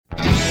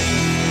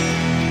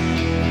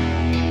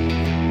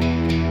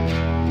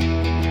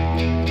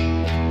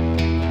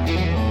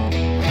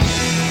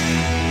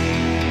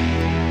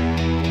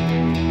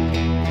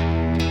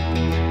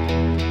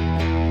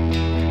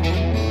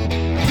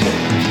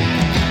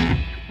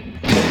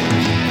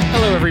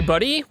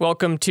everybody.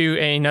 Welcome to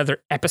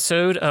another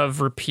episode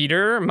of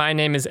Repeater. My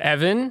name is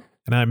Evan.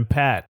 And I'm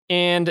Pat.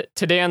 And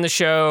today on the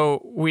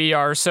show, we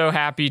are so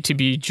happy to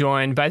be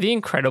joined by the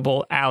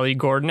incredible Allie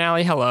Gordon.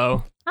 Allie,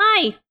 hello.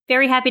 Hi.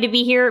 Very happy to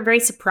be here. Very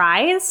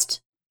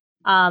surprised.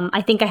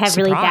 I think I have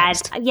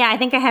I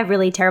think I have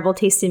really terrible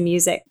taste in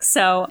music.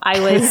 So I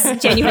was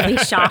genuinely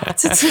shocked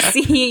to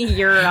see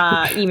your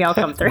email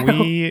come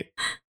through.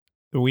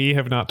 We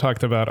have not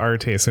talked about our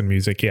taste in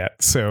music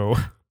yet, so...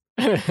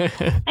 I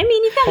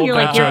mean, you've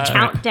got your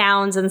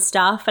countdowns and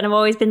stuff, and I've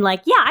always been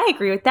like, yeah, I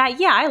agree with that.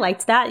 Yeah, I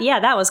liked that. Yeah,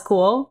 that was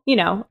cool. You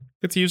know.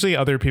 It's usually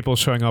other people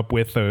showing up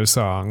with those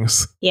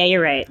songs. Yeah,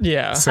 you're right.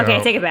 Yeah. So,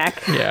 okay, take it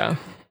back. Yeah.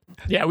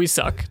 Yeah, we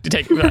suck. To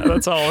take that.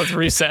 That's all. Let's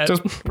reset.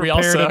 Just we all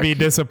prepare suck. to be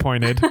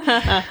disappointed.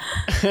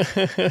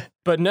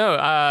 But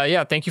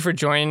no, thank you for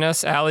joining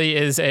us. Allie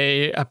is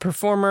a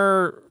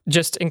performer,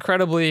 just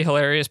incredibly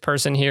hilarious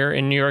person here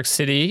in New York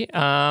City,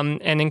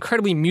 and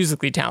incredibly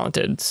musically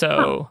talented.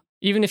 So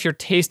even if your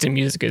taste in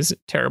music is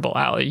terrible,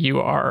 Allie, you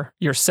are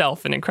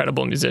yourself an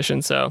incredible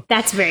musician. So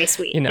that's very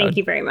sweet. Thank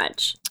you very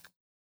much.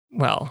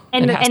 Well,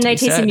 and my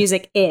taste in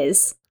music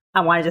is,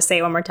 I wanted to say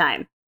it one more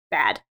time,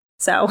 bad.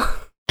 So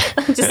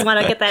I just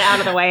want to get that out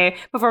of the way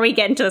before we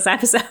get into this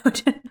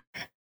episode.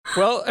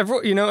 Well,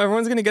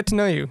 everyone's going to get to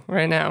know you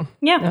right now.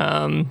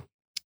 Yeah.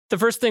 The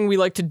first thing we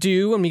like to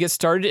do when we get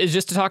started is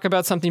just to talk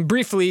about something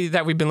briefly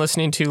that we've been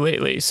listening to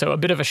lately. So a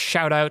bit of a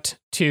shout out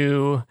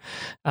to,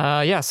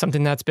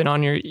 something that's been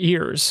on your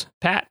ears.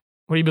 Pat,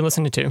 what have you been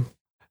listening to?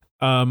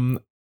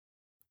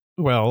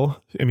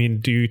 Well, I mean,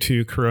 due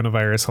to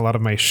coronavirus, a lot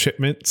of my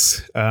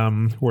shipments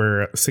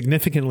were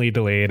significantly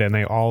delayed, and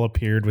they all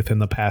appeared within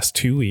the past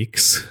 2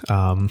 weeks.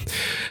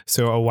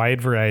 So a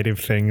wide variety of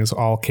things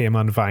all came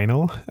on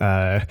vinyl.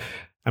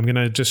 I'm going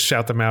to just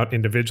shout them out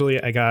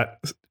individually. I got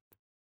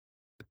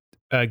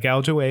a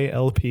Gouge Away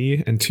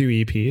LP and 2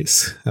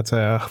 EPs. That's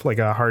a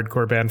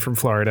hardcore band from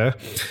Florida.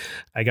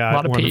 I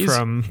got one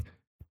from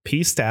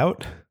Peaced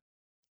Out,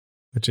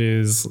 which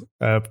is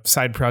a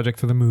side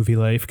project of the Movie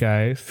Life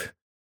guys.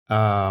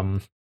 I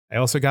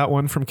also got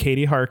one from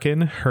Katie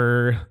Harkin,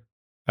 her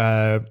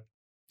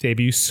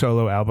debut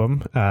solo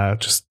album,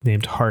 just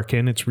named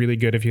Harkin. It's really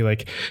good if you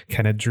like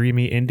kind of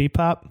dreamy indie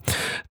pop.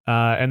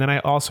 And then I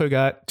also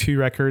got 2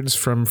 records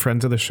from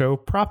friends of the show,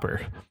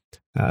 Proper.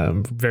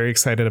 Very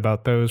excited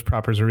about those.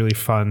 Proper's a really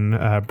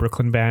fun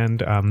Brooklyn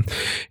band.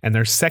 And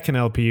their second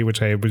LP,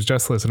 which I was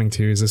just listening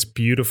to, is this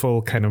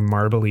beautiful kind of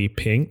marbly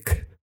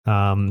pink,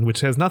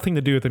 which has nothing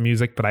to do with the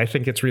music, but I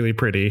think it's really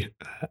pretty.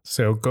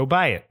 So go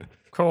buy it.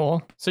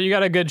 Cool. So you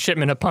got a good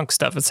shipment of punk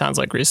stuff, it sounds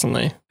like,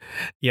 recently.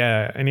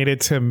 Yeah, I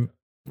needed to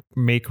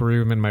make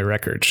room in my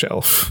record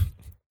shelf.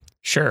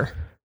 Sure.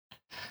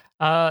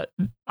 I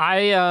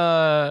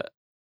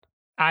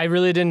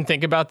really didn't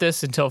think about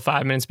this until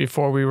 5 minutes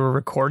before we were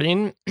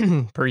recording,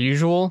 per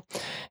usual.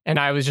 And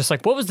I was just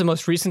like, what was the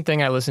most recent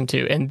thing I listened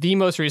to? And the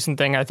most recent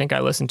thing I think I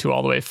listened to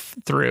all the way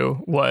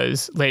through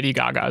was Lady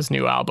Gaga's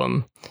new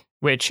album,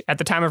 which at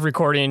the time of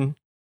recording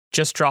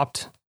just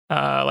dropped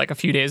a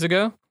few days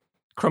ago.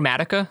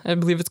 Chromatica, I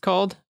believe it's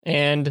called.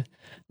 And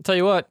I'll tell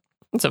you what,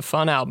 it's a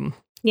fun album.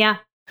 Yeah.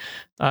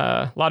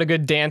 A lot of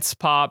good dance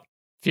pop.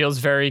 Feels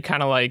very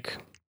kind of like,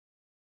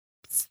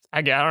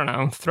 I don't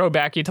know,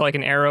 throwbacky to like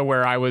an era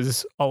where I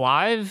was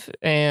alive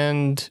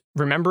and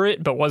remember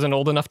it, but wasn't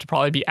old enough to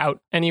probably be out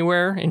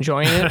anywhere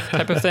enjoying it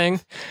type of thing.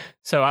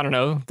 So I don't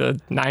know,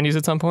 the 90s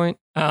at some point.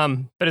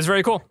 But it's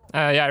very cool.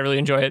 I really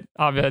enjoy it.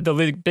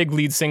 The big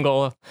lead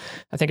single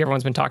I think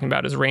everyone's been talking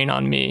about is Rain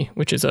on Me,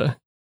 which is a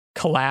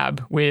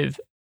collab with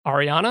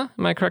Ariana.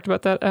 Am I correct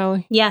about that,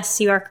 Allie?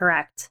 Yes, you are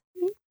correct.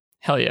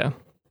 Hell yeah.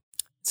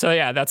 So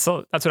yeah, that's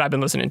what I've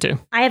been listening to.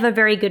 I have a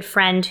very good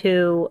friend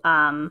who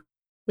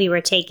we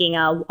were taking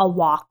a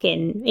walk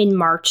in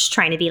March,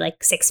 trying to be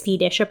like 6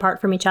 feet-ish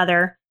apart from each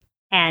other.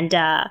 And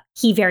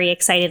he very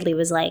excitedly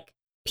was like,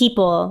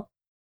 people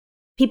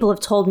have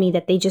told me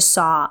that they just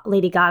saw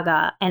Lady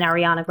Gaga and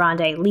Ariana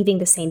Grande leaving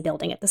the same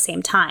building at the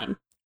same time.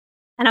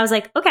 And I was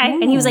like, okay.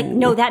 Ooh. And he was like,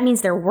 no, that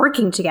means they're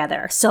working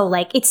together. So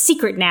like, it's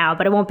secret now,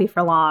 but it won't be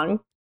for long.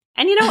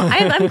 And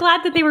I'm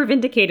glad that they were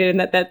vindicated and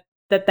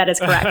that is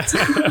correct.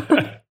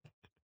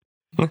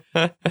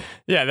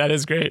 Yeah, that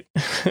is great.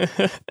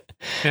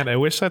 And I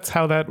wish that's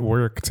how that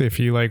worked. If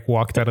you like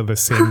walked out of the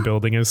same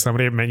building as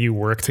somebody, it meant you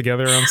work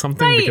together on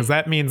something, right? Because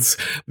that means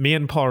me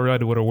and Paul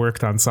Rudd would have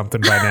worked on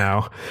something by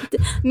now.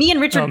 Me and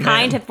Richard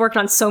Kind have worked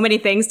on so many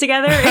things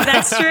together, if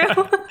that's true.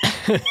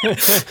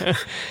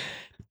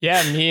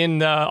 Yeah, me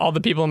and all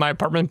the people in my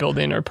apartment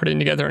building are putting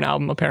together an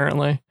album,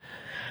 apparently.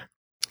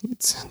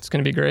 It's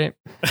going to be great.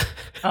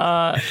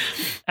 Allie,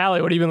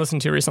 what have you been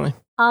listening to recently?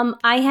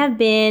 I have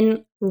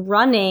been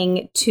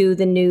running to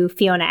the new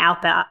Fiona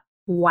Apple.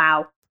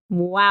 Wow,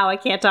 I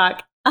can't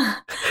talk.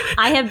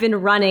 I have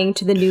been running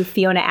to the new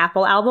Fiona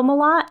Apple album a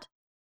lot.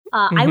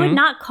 I would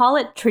not call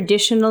it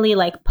traditionally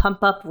like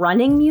pump up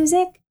running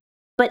music,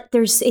 but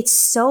it's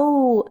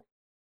so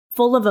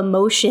full of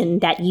emotion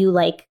that you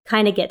like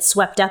kind of get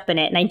swept up in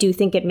it. And I do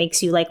think it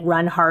makes you like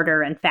run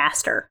harder and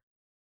faster.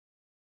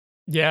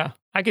 Yeah.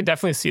 I could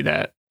definitely see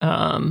that.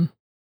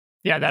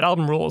 Yeah, that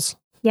album rules.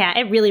 Yeah,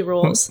 it really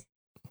rules.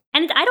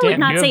 And I don't Damn,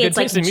 not you have say good it's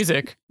like taste in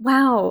music.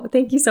 Wow,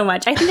 thank you so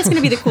much. I think it's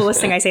going to be the coolest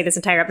thing I say this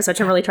entire episode.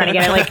 So I'm really trying to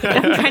get it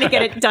I'm trying to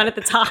get it done at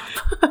the top.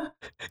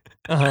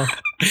 Uh-huh.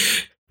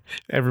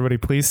 Everybody,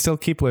 please still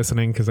keep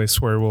listening because I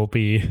swear we'll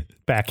be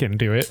back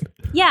into it.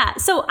 Yeah.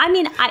 So, I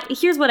mean,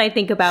 here's what I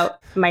think about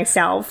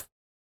myself.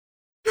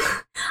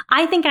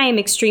 I think I am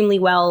extremely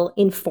well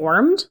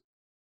informed.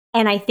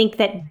 And I think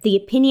that the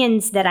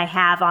opinions that I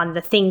have on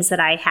the things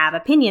that I have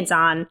opinions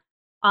on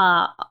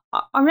are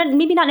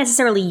maybe not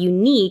necessarily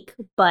unique,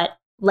 but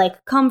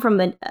like come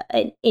from an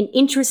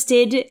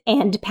interested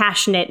and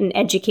passionate and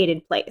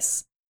educated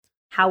place.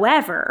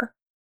 However,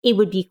 it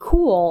would be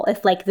cool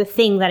if like the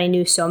thing that I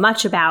knew so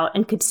much about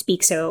and could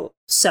speak so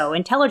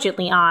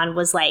intelligently on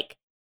was like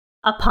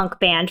a punk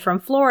band from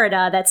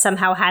Florida that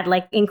somehow had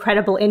like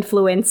incredible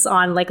influence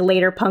on like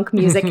later punk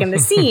music in the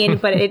scene,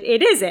 but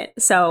it isn't.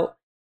 So,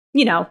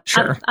 you know,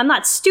 sure. I'm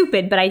not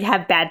stupid, but I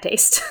have bad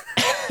taste.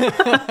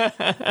 I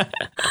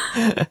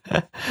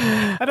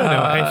don't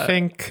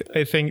know.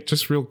 I think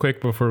just real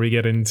quick before we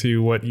get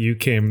into what you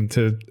came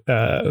to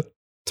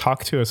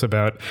talk to us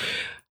about,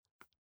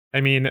 I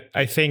mean,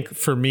 I think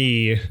for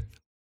me,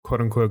 quote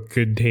unquote,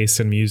 good taste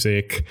in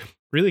music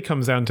really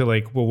comes down to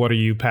like, well, what are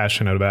you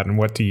passionate about and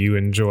what do you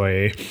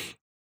enjoy?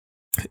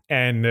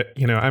 And,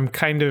 you know, I'm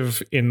kind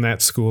of in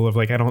that school of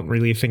like, I don't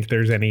really think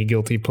there's any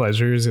guilty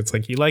pleasures. It's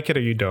like you like it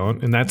or you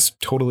don't. And that's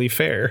totally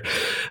fair.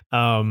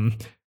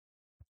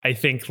 I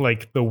think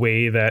like the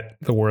way that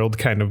the world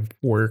kind of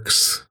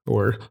works,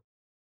 or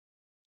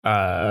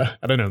I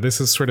don't know,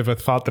 this is sort of a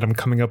thought that I'm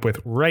coming up with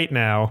right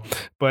now,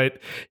 but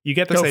you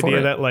get this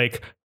idea that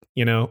like,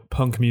 you know,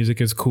 punk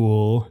music is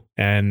cool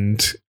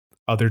and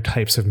other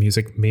types of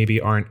music maybe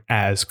aren't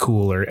as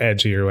cool or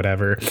edgy or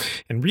whatever.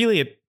 And really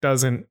it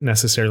doesn't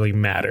necessarily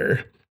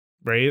matter,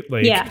 right?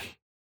 Like, yeah.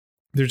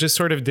 There's just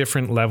sort of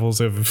different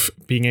levels of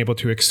being able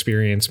to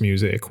experience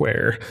music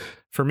where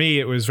for me,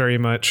 it was very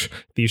much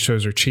these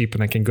shows are cheap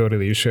and I can go to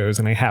these shows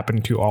and I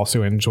happen to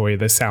also enjoy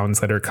the sounds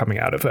that are coming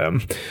out of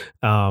them.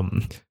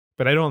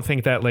 But I don't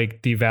think that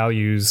like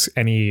devalues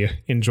any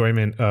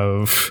enjoyment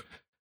of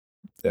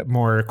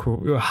more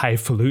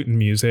highfalutin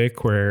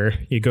music where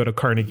you go to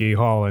Carnegie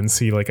Hall and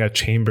see like a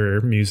chamber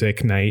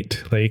music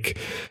night. Like,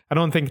 I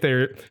don't think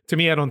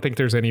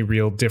there's any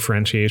real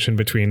differentiation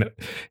between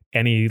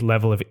any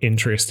level of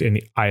interest in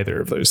either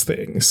of those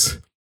things.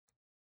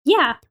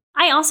 Yeah.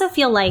 I also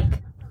feel like,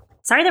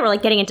 sorry that we're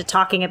like getting into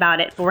talking about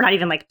it, but we're not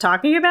even like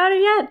talking about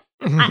it yet.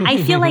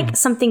 I feel like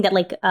something that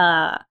like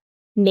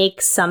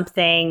makes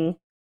something,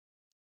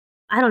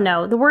 I don't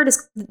know, the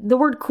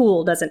word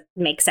cool doesn't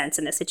make sense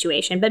in this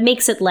situation, but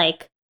makes it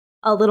like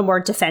a little more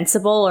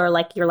defensible, or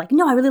like you're like,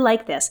 no, I really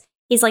like this,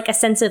 is like a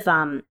sense of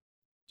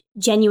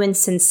genuine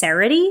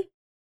sincerity.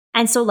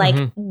 And so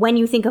like when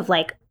you think of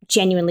like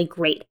genuinely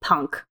great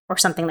punk or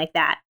something like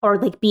that, or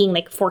like being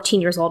like 14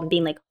 years old and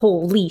being like,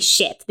 holy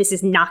shit, this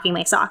is knocking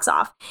my socks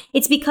off.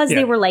 It's because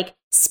they were like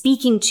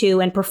speaking to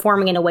and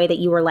performing in a way that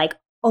you were like,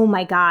 oh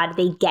my God,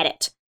 they get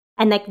it.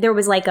 And like there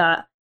was like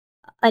a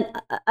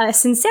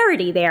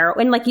sincerity there,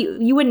 and like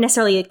you wouldn't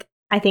necessarily,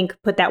 I think,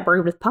 put that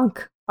word with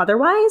punk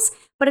otherwise,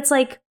 but it's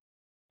like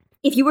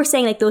if you were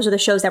saying like those are the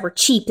shows that were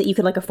cheap that you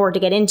could like afford to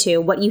get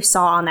into, what you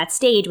saw on that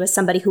stage was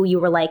somebody who you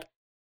were like,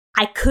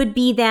 I could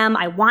be them,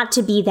 I want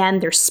to be them,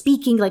 they're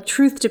speaking like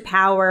truth to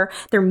power,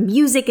 their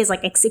music is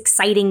like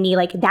exciting me,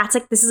 like that's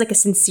like, this is like a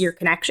sincere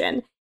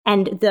connection.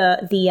 And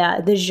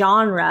the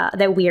genre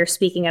that we are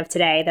speaking of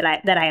today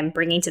that I am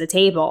bringing to the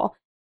table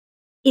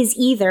is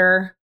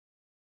either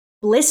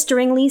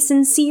blisteringly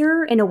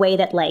sincere in a way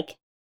that like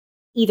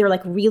either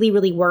like really,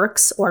 really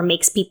works or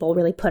makes people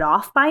really put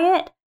off by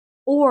it,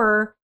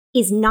 or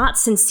is not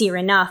sincere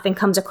enough and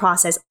comes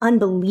across as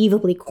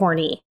unbelievably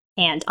corny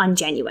and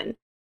ungenuine,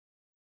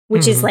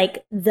 which is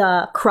like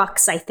the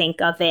crux, I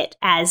think, of it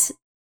as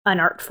an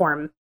art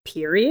form,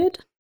 period.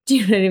 Do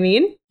you know what I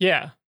mean?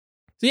 Yeah.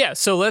 Yeah,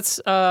 so let's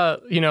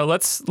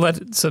let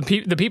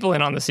the people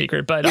in on the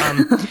secret. But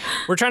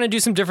we're trying to do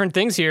some different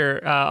things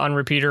here on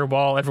Repeater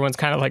while everyone's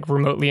kind of like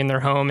remotely in their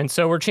home. And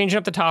so we're changing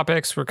up the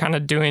topics. We're kind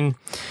of doing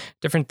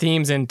different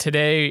themes. And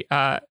today,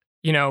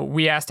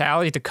 we asked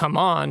Allie to come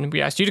on.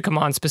 We asked you to come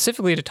on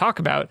specifically to talk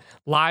about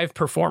live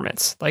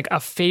performance, like a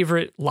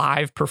favorite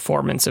live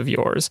performance of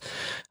yours,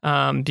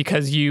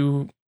 because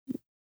you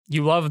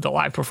love the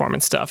live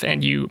performance stuff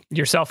and you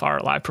yourself are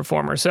a live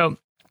performer. So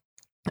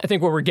I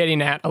think what we're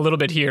getting at a little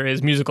bit here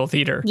is musical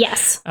theater.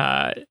 Yes.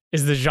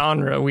 Is the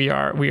genre we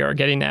are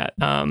getting at,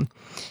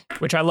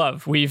 which I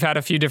love. We've had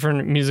a few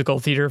different musical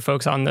theater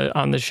folks on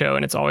the show,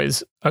 and it's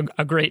always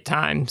a great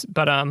time.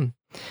 But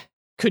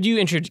could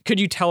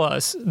you tell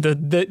us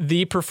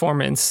the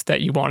performance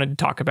that you wanted to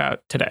talk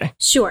about today?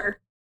 Sure.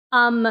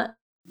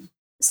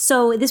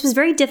 So this was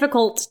very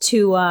difficult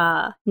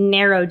to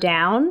narrow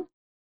down.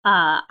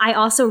 I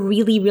also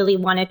really, really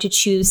wanted to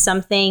choose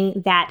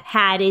something that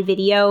had a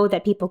video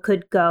that people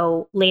could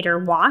go later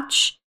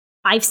watch.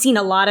 I've seen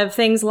a lot of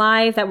things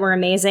live that were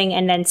amazing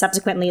and then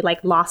subsequently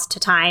like lost to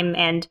time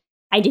and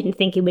I didn't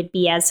think it would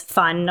be as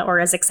fun or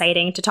as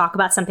exciting to talk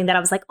about something that I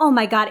was like, oh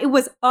my God, it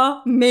was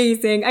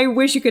amazing. I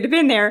wish you could have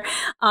been there.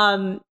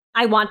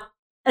 I want,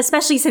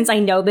 especially since I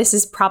know this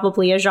is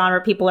probably a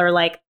genre people are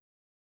like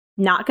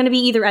not going to be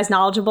either as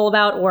knowledgeable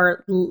about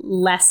or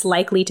less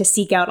likely to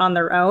seek out on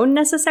their own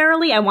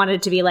necessarily. I wanted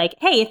it to be like,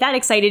 hey, if that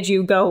excited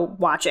you, go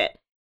watch it.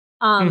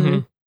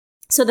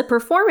 So the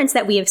performance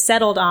that we have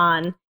settled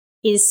on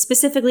is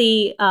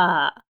specifically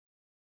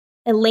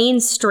Elaine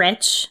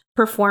Stritch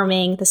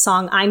performing the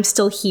song I'm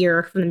Still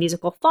Here from the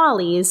musical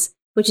Follies,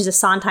 which is a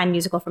Sondheim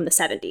musical from the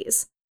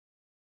 70s.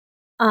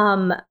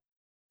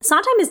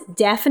 Sondheim is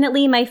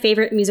definitely my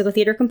favorite musical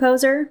theater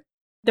composer.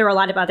 There are a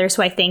lot of others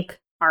who I think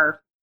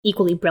are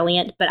equally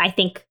brilliant, but I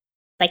think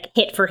like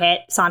hit for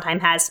hit, Sondheim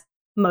has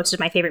most of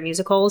my favorite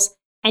musicals.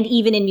 And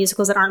even in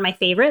musicals that aren't my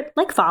favorite,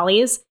 like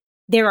Follies,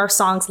 there are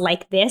songs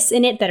like this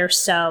in it that are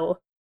so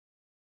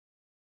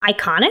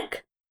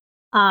iconic.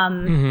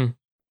 And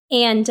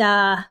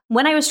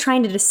when I was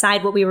trying to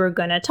decide what we were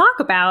going to talk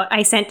about,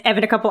 I sent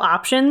Evan a couple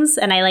options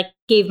and I like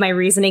gave my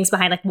reasonings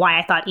behind like why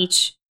I thought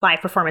each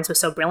live performance was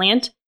so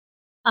brilliant.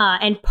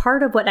 And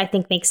part of what I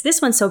think makes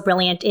this one so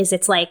brilliant is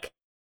it's like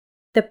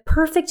the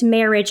perfect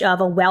marriage of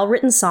a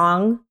well-written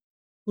song,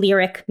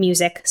 lyric,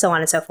 music, so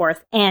on and so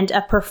forth, and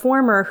a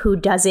performer who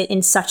does it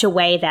in such a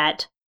way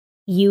that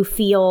you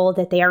feel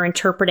that they are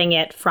interpreting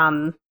it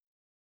from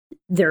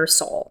their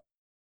soul.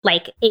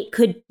 Like they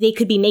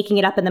could be making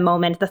it up in the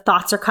moment. The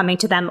thoughts are coming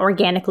to them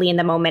organically in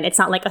the moment. It's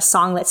not like a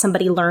song that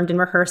somebody learned and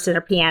rehearsed at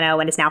a piano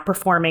and is now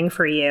performing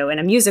for you in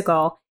a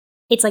musical.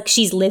 It's like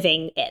she's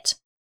living it.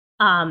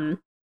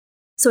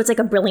 So it's like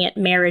a brilliant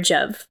marriage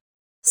of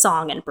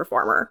song and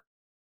performer.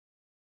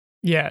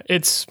 Yeah,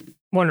 it's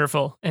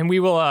wonderful. And we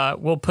will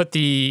we'll put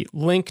the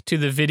link to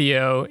the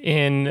video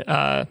in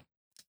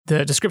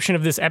the description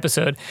of this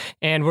episode.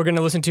 And we're going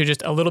to listen to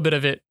just a little bit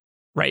of it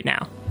right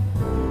now.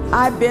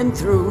 I've been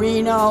through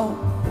Reno,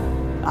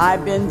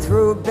 I've been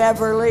through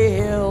Beverly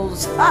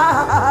Hills,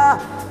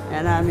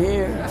 and I'm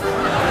here.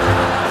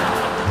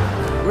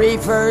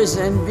 Reefers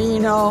and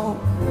vino,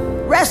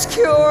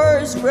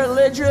 rescuers,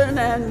 religion,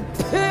 and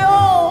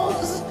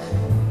pills,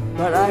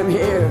 but I'm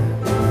here.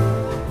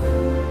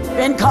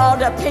 Been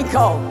called a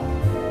pinko,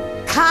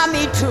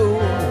 commie too,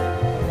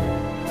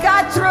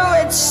 got through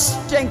it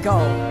stinko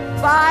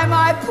by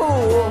my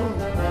pool.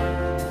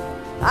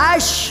 I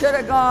should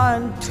have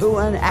gone to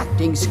an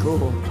acting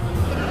school.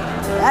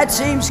 That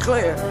seems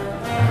clear.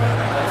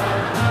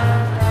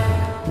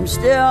 And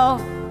still,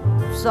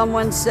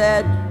 someone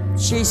said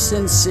she's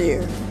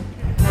sincere.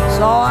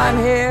 So I'm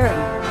here.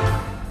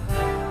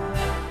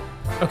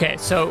 Okay,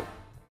 so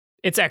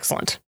it's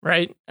excellent,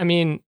 right? I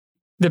mean,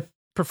 the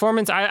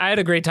performance, I had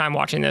a great time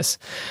watching this.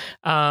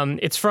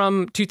 It's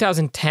from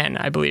 2010,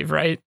 I believe,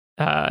 right?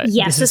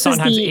 Yes, this was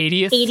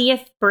the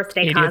 80th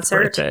birthday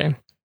concert. Birthday.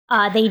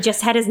 They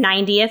just had his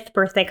 90th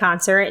birthday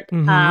concert,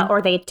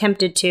 or they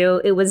attempted to.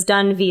 It was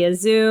done via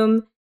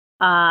Zoom.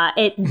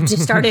 It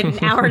just started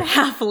an hour and a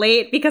half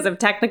late because of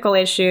technical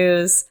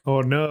issues.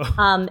 Oh, no.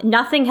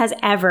 Nothing has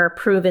ever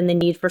proven the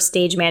need for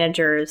stage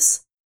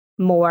managers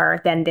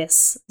more than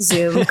this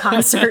Zoom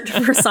concert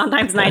for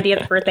Sondheim's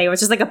 90th birthday. It was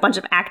just like a bunch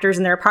of actors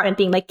in their apartment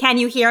being like, can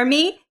you hear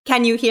me?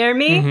 Can you hear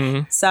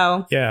me?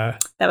 So yeah,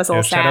 that was a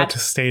little sad. Shout out to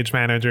stage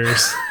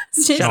managers.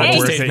 Shout out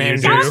to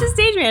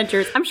stage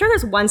managers. I'm sure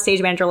there's one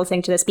stage manager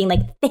listening to this being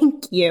like,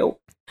 thank you.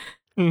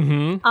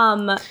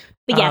 But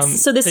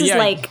yes, so this is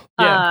like,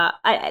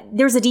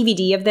 there's a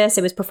DVD of this.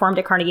 It was performed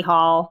at Carnegie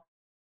Hall.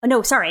 Oh,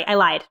 no, sorry, I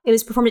lied. It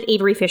was performed at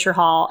Avery Fisher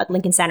Hall at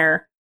Lincoln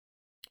Center.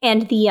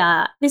 And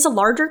there's a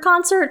larger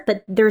concert,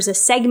 but there's a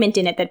segment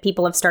in it that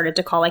people have started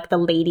to call like the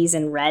Ladies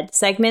in Red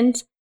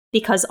segment,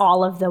 because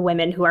all of the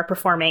women who are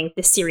performing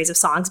this series of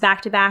songs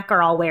back to back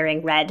are all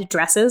wearing red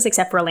dresses,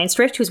 except for Elaine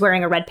Stritch, who's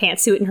wearing a red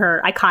pantsuit and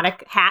her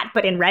iconic hat,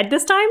 but in red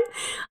this time.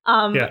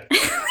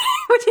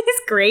 Which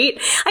is great.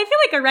 I feel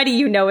like already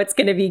you know it's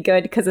going to be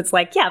good because it's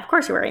like, yeah, of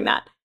course you're wearing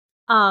that.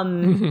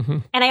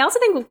 And I also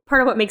think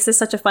part of what makes this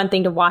such a fun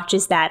thing to watch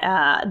is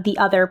that the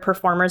other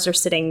performers are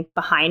sitting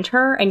behind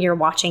her and you're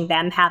watching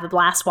them have a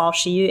blast while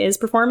she is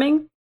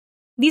performing.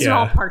 These are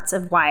all parts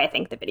of why I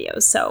think the video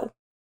is so,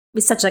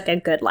 it's such like a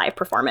good live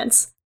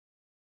performance.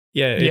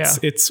 Yeah,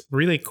 it's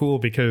really cool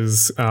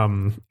because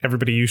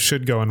everybody, you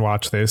should go and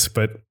watch this,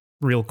 but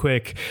real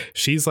quick,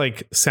 she's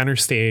like center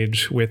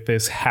stage with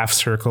this half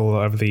circle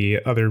of the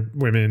other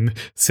women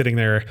sitting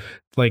there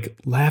like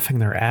laughing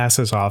their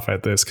asses off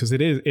at this because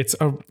it's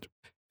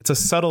a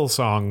subtle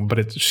song,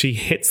 but she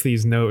hits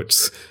these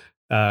notes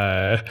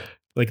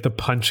like the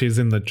punches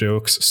and the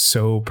jokes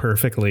so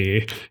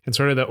perfectly, and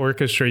sort of the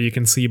orchestra you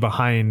can see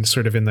behind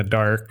sort of in the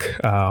dark.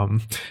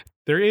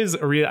 There is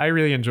I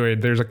really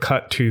enjoyed, there's a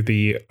cut to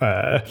the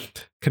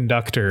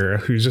conductor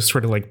who's just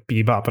sort of like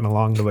bebopping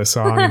along to the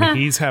song and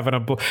he's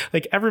having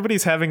like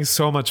everybody's having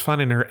so much fun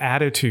and her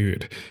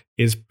attitude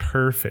is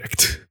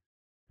perfect.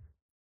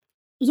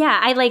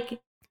 Yeah, I like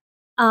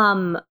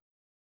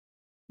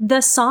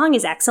the song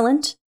is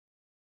excellent.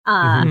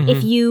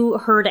 If you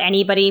heard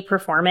anybody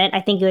perform it,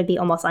 I think it would be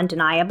almost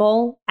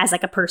undeniable as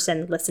like a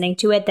person listening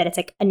to it that it's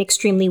like an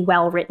extremely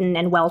well written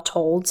and well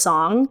told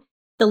song.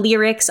 The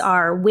lyrics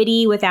are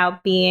witty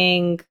without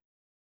being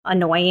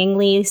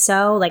annoyingly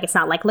so. Like it's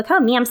not like, look how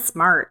me, I'm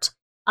smart.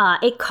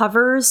 It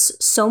covers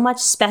so much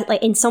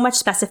in so much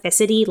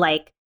specificity,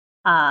 like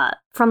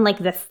from like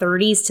the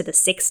 30s to the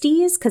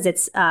 60s, because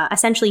it's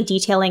essentially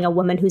detailing a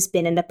woman who's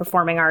been in the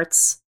performing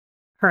arts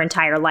her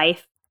entire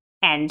life.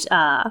 And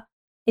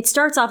it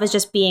starts off as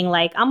just being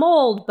like, I'm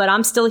old, but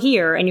I'm still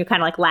here. And you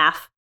kind of like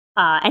laugh.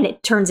 And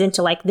it turns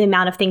into like the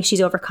amount of things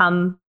she's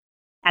overcome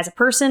as a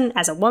person,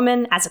 as a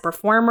woman, as a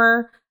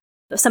performer,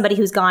 somebody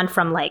who's gone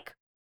from like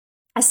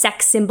a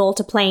sex symbol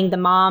to playing the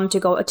mom to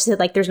go to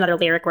like, there's another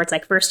lyric where it's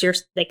like, first you're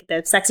like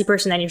the sexy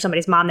person, then you're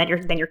somebody's mom,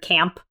 then you're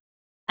camp.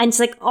 And it's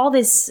like all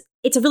this,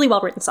 it's a really well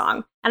written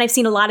song. And I've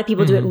seen a lot of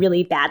people do it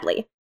really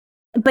badly.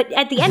 But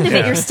at the end of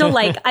it, you're still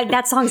like,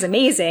 that song's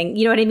amazing.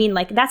 You know what I mean?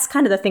 Like that's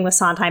kind of the thing with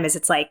Sondheim is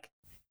it's like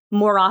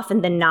more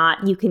often than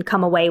not, you can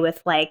come away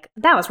with like,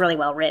 that was really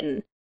well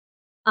written.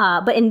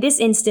 But in this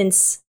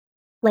instance,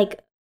 like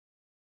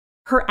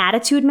her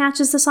attitude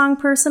matches the song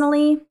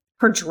personally.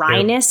 Her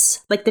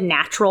dryness, like the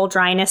natural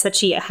dryness that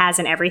she has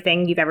in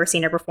everything you've ever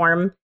seen her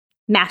perform,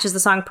 matches the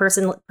song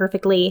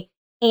perfectly.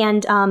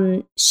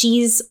 And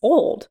she's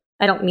old.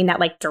 I don't mean that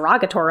like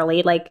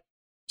derogatorily. Like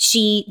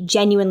she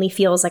genuinely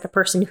feels like a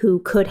person who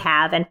could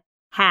have and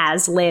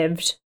has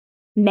lived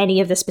many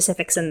of the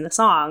specifics in the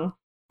song.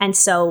 And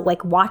so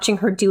like watching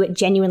her do it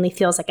genuinely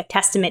feels like a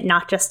testament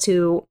not just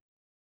to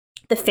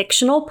the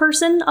fictional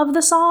person of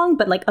the song,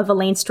 but like of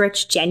Elaine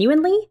Stritch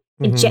genuinely.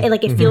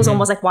 It feels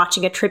almost like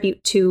watching a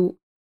tribute to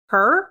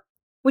her,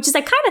 which is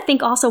I kind of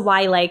think also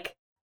why like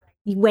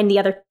when the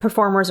other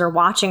performers are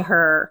watching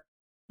her,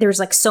 there's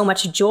like so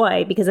much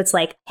joy because it's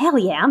like, hell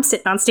yeah, I'm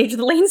sitting on stage with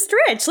Elaine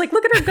Stritch. Like,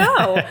 look at her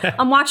go.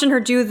 I'm watching her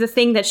do the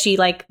thing that she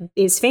like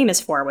is famous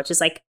for, which is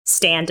like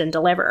stand and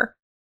deliver.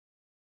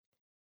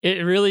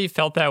 It really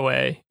felt that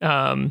way.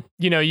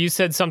 You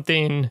said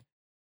something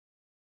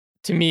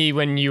to me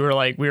when you were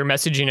like, we were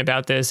messaging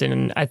about this,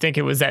 and I think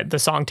it was that the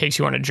song takes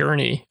you on a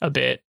journey a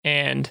bit.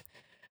 And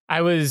I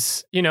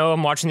was,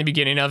 I'm watching the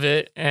beginning of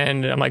it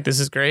and I'm like,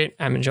 this is great.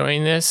 I'm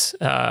enjoying this,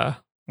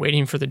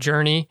 waiting for the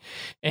journey.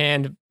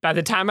 And by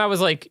the time I was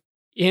like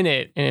in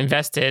it and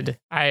invested,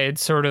 I had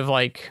sort of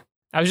like,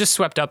 I was just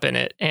swept up in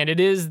it. And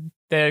it is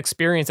the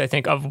experience, I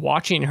think, of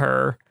watching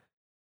her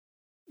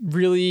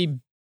really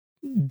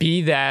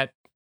be that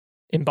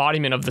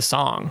embodiment of the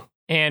song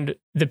and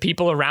the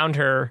people around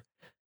her.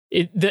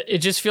 It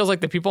just feels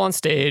like the people on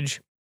stage,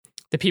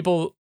 the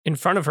people in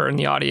front of her in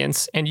the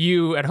audience, and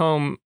you at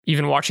home,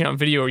 even watching on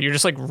video, you're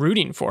just like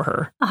rooting for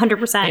her.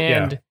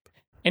 100%.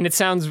 And it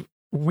sounds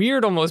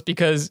weird almost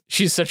because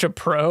she's such a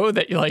pro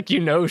that you're like,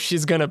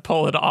 she's going to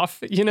pull it off.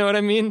 You know what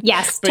I mean?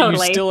 Yes, but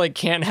totally. You still like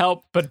can't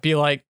help but be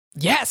like,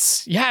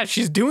 yes, yeah,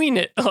 she's doing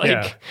it.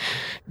 Like,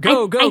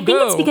 go. I think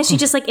it's because she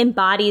just like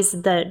embodies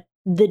the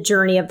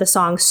journey of the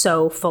song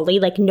so fully.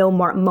 Like no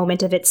more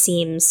moment of it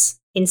seems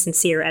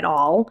insincere at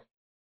all.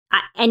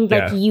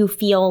 You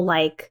feel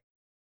like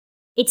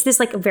it's this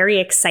like very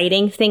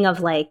exciting thing of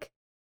like,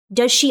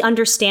 does she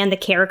understand the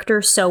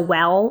character so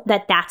well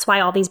that that's why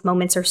all these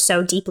moments are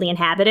so deeply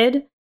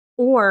inhabited?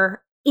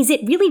 Or is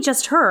it really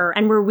just her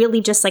and we're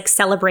really just like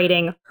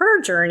celebrating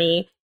her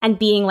journey and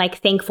being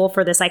like thankful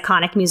for this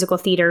iconic musical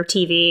theater,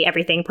 TV,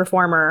 everything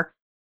performer?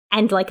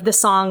 And like the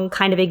song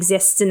kind of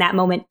exists in that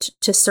moment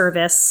to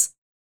service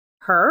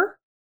her,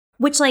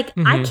 which like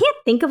I can't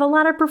think of a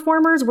lot of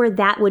performers where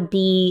that would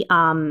be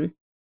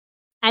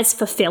as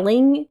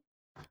fulfilling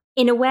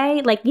in a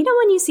way. Like,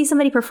 when you see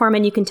somebody perform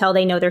and you can tell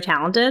they know they're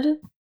talented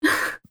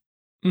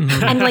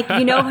and like,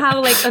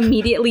 how like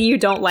immediately you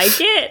don't like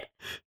it.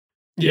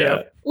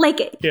 Yeah.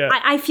 Like, yeah.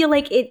 I feel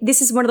like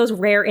this is one of those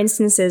rare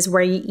instances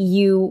where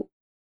you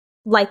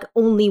like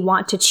only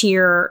want to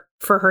cheer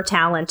for her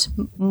talent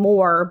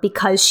more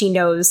because she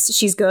knows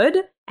she's good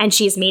and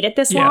she's made it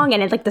this long.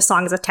 And like the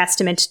song is a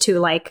testament to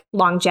like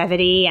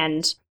longevity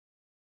and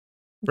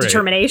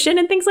determination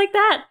and things like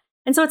that.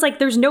 And so it's like,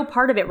 there's no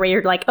part of it where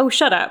you're like, oh,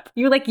 shut up.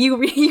 You're like, you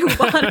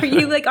want, or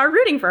you like are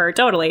rooting for her.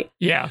 Totally.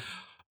 Yeah.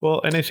 Well,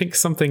 and I think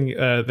something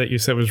that you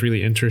said was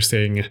really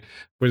interesting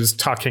was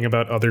talking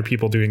about other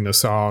people doing the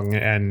song,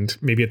 and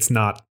maybe it's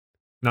not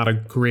a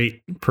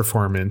great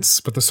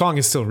performance, but the song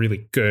is still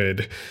really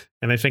good.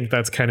 And I think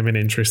that's kind of an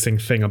interesting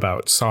thing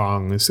about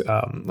songs,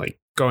 like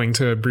going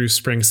to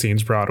Bruce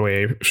Springsteen's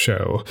Broadway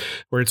show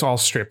where it's all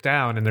stripped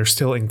down and they're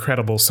still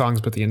incredible songs,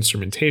 but the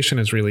instrumentation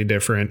is really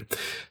different.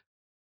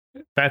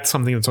 That's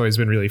something that's always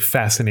been really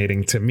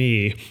fascinating to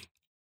me.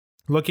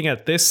 Looking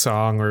at this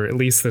song, or at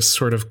least this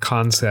sort of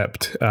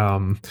concept,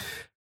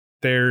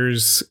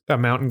 there's a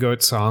Mountain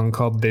Goat song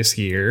called This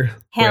Year.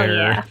 Hell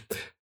yeah.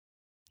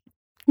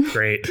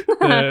 Great.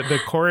 The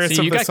chorus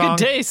See, of the song. You got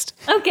good taste.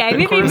 Okay,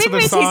 maybe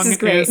my taste is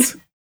great.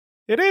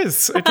 It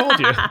is. I told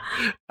you.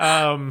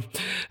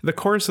 The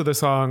chorus of the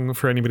song,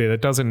 for anybody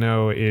that doesn't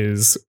know,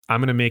 is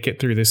I'm going to make it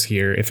through this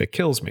year if it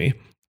kills me,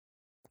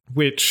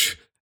 which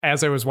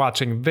as I was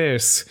watching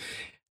this,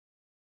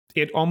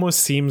 it almost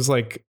seems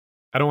like,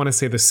 I don't want to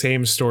say the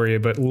same story,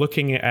 but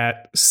looking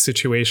at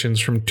situations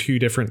from two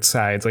different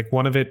sides. Like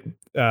one of it,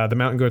 the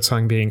Mountain Goat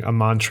song being a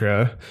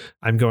mantra,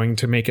 I'm going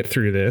to make it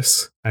through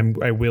this.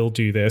 I will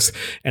do this.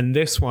 And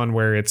this one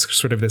where it's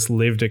sort of this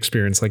lived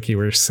experience, like you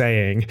were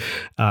saying.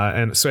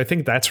 And so I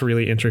think that's a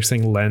really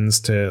interesting lens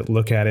to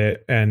look at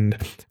it. And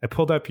I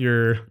pulled up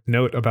your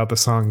note about the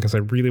song because I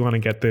really want to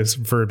get this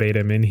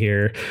verbatim in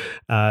here,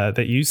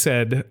 that you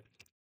said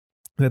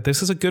that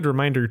this is a good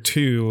reminder,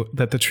 too,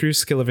 that the true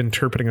skill of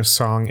interpreting a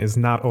song is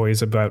not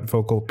always about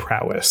vocal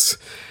prowess.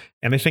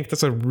 And I think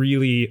that's a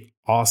really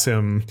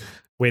awesome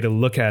way to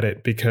look at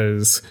it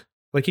because,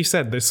 like you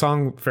said, this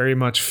song very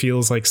much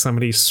feels like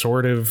somebody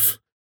sort of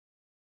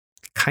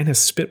kind of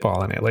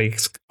spitballing it, like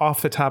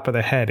off the top of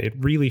the head. It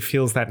really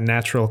feels that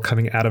natural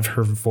coming out of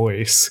her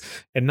voice.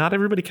 And not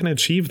everybody can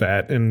achieve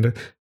that. And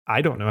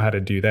I don't know how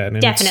to do that.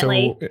 And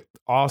Definitely. It's so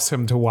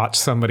awesome to watch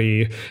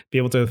somebody be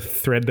able to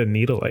thread the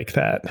needle like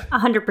that.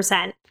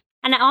 100%.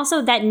 And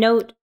also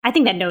I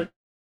think that note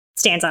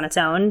stands on its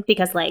own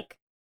because like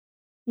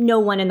no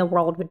one in the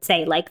world would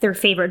say like their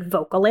favorite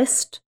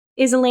vocalist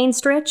is Elaine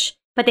Stritch,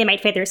 but they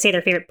might say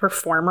their favorite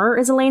performer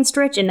is Elaine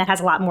Stritch. And that has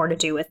a lot more to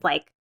do with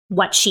like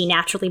what she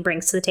naturally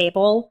brings to the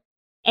table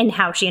and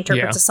how she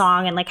interprets a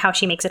song and like how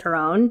she makes it her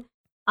own.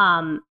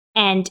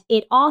 And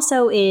it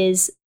also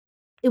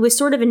it was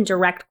sort of in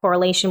direct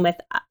correlation with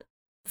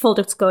full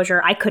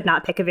disclosure. I could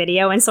not pick a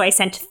video. And so I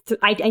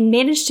I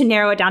managed to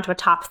narrow it down to a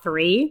top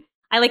 3.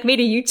 I like made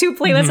a YouTube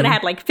playlist and I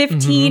had like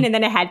 15 and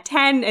then I had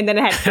 10 and then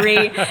I had 3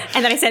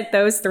 and then I sent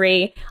those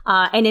 3.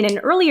 And in an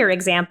earlier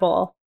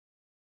example,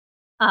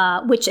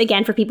 which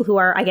again, for people who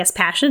are, I guess,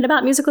 passionate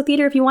about musical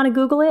theater, if you want to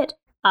Google it,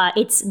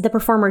 it's the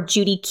performer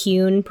Judy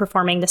Kuhn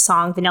performing the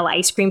song Vanilla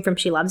Ice Cream from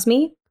She Loves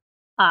Me,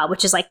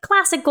 which is like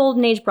classic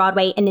Golden Age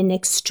Broadway and an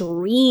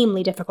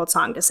extremely difficult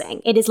song to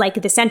sing. It is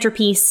like the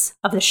centerpiece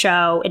of the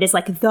show. It is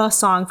like the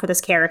song for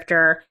this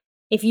character.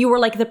 If you were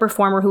like the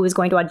performer who was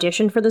going to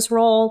audition for this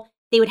role,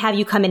 they would have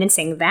you come in and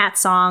sing that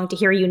song to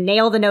hear you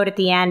nail the note at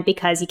the end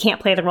because you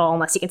can't play the role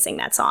unless you can sing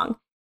that song.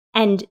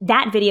 And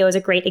that video is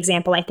a great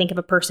example, I think, of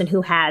a person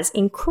who has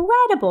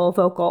incredible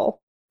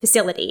vocal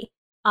facility,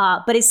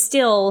 but is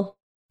still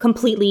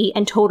completely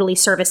and totally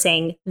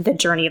servicing the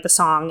journey of the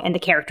song and the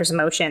character's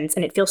emotions.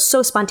 And it feels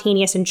so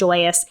spontaneous and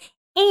joyous.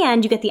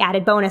 And you get the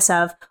added bonus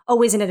of,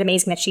 oh, isn't it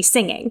amazing that she's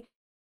singing?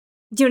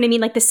 Do you know what I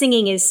mean? Like the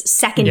singing is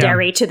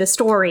secondary to the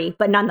story,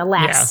 but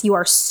nonetheless, you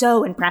are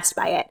so impressed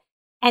by it.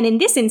 And in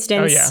this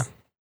instance,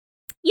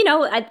 you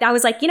know, I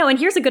was like, you know, and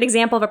here's a good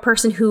example of a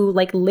person who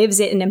like lives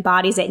it and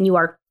embodies it, and you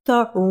are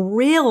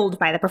thrilled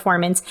by the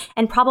performance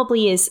and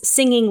probably is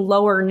singing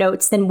lower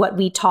notes than what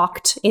we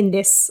talked in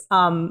this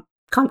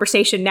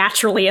conversation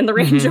naturally in the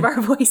range of our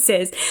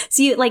voices.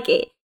 So you like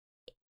it,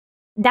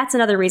 that's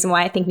another reason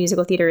why I think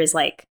musical theater is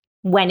like,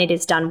 when it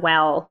is done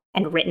well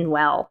and written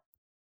well,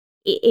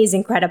 it is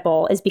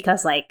incredible, is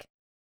because like,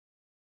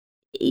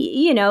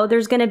 you know,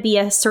 there's going to be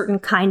a certain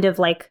kind of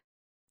like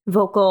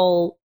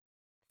vocal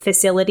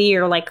facility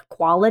or like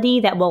quality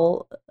that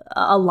will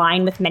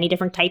align with many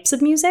different types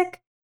of music.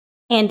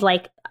 And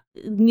like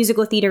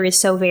musical theater is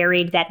so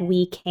varied that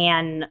we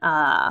can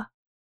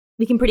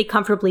pretty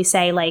comfortably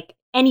say like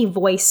any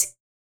voice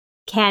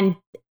can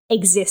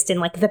exist in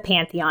like the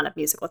pantheon of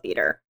musical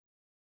theater.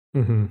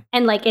 And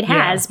like it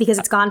has, because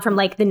it's gone from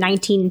like the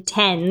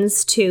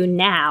 1910s to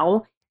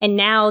now. And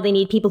now they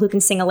need people who can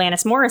sing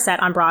Alanis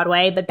Morissette on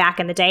Broadway. But back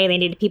in the day, they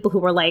needed people who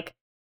were like,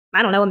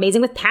 I don't know,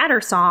 amazing with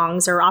patter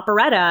songs or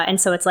operetta. And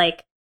so it's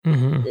like,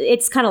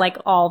 it's kind of like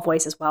all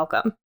voices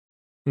welcome.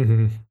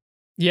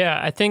 Yeah,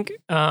 I think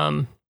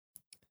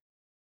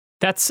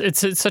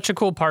it's such a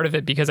cool part of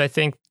it, because I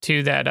think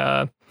too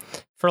that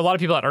for a lot of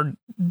people that are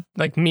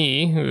like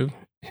me, who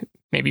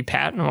maybe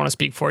Pat, I don't want to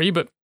speak for you,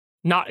 but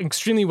not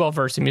extremely well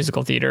versed in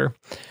musical theater,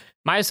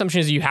 my assumption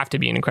is you have to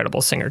be an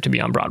incredible singer to be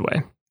on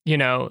Broadway. You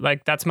know,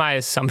 like that's my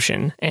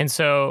assumption. And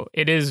so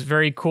it is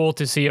very cool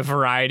to see a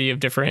variety of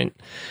different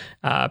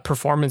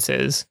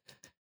performances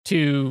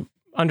to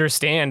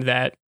understand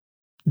that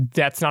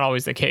that's not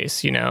always the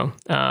case. You know,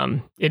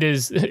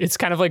 it's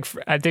kind of like,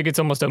 I think it's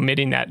almost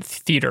omitting that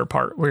theater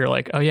part where you're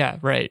like, oh yeah,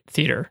 right,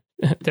 theater.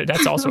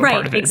 That's also a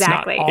part of it.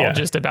 Exactly. It's not all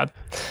just about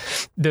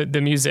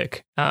the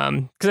music.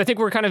 Because I think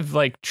we're kind of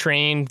like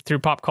trained through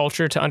pop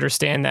culture to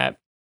understand that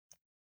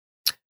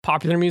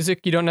popular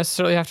music, you don't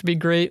necessarily have to be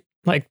great.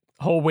 Like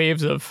whole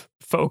waves of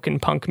folk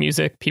and punk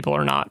music, people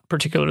are not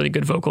particularly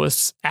good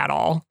vocalists at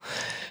all.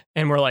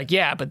 And we're like,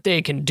 yeah, but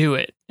they can do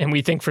it. And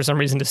we think for some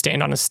reason to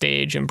stand on a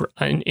stage in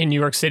New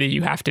York City,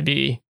 you have to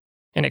be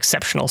an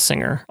exceptional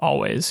singer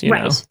always, you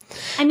know?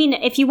 I mean,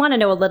 if you want to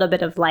know a little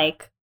bit of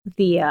like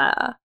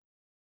the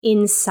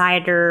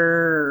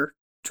insider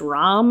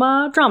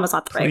drama's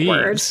not the right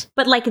word,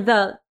 but like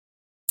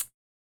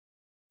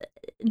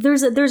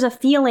there's a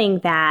feeling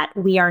that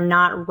we are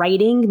not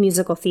writing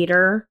musical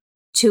theater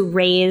to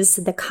raise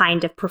the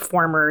kind of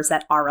performers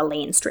that are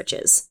Elaine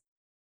Stritch's.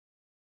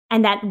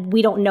 and that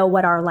we don't know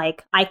what our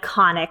like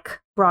iconic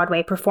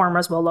Broadway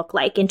performers will look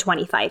like in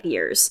 25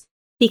 years,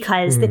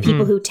 because the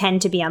people who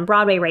tend to be on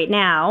Broadway right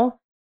now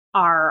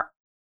are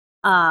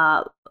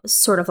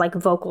sort of like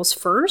vocals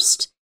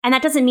first. And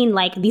that doesn't mean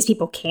like these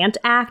people can't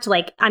act.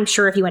 Like, I'm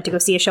sure if you went to go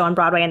see a show on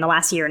Broadway in the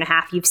last year and a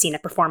half, you've seen a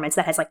performance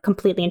that has like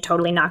completely and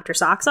totally knocked your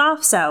socks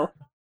off. So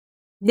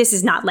this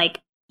is not like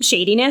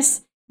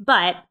shadiness,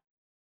 but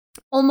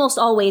almost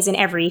always in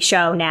every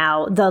show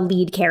now, the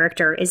lead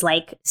character is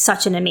like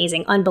such an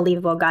amazing,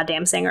 unbelievable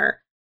goddamn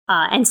singer.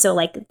 And so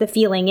like the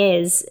feeling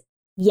is,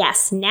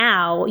 yes,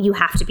 now you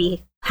have to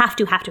be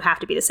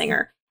the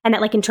singer. And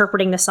that like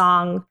interpreting the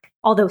song,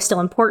 although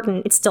still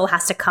important, it still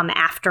has to come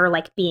after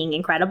like being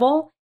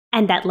incredible.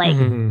 And that like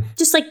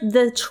just like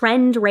the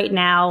trend right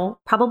now,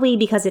 probably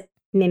because it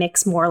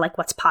mimics more like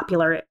what's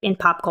popular in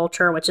pop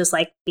culture, which is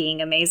like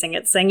being amazing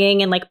at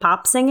singing and like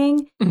pop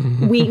singing.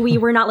 We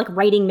were not like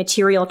writing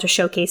material to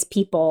showcase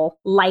people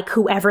like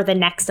whoever the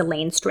next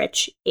Elaine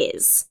Stritch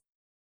is.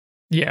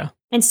 Yeah.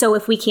 And so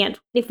if we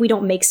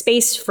don't make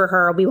space for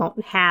her, we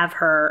won't have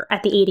her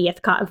at the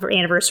 80th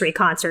anniversary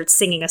concert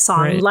singing a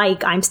song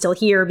like I'm Still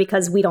Here,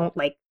 because we're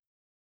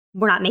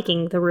not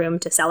making the room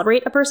to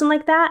celebrate a person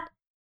like that.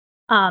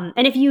 And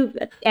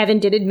Evan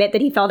did admit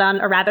that he fell down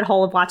a rabbit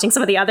hole of watching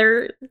some of the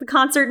other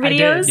concert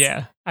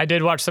videos. I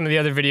did watch some of the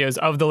other videos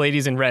of the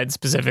Ladies in Red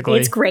specifically.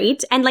 It's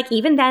great. And like,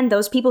 even then,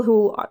 those people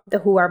who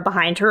are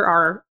behind her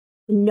are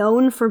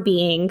known for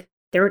being,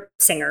 they're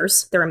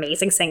singers. They're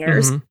amazing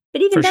singers.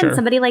 But even then,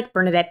 somebody like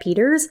Bernadette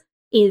Peters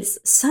is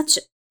such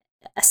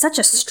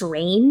a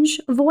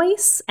strange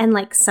voice, and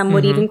like some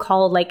would even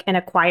call like an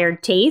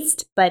acquired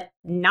taste, but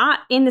not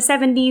in the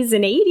 70s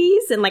and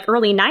 80s and like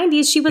early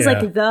 90s. She was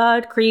like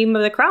the cream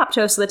of the crop,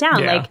 toast of the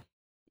town. Like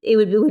it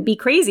would be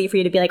crazy for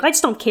you to be like, I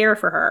just don't care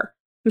for her.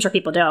 I'm sure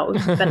people don't,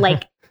 but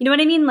like, you know what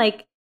I mean?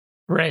 Like,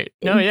 right.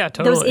 No, yeah,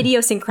 totally. Those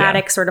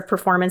idiosyncratic sort of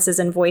performances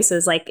and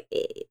voices, like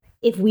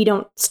if we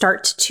don't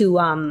start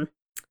to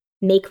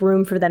make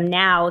room for them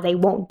now, they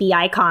won't be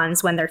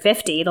icons when they're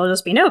 50. They'll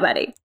just be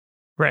nobody.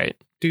 Right.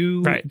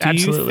 Do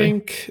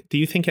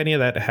you think any of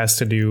that has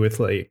to do with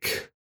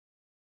like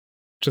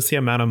just the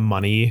amount of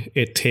money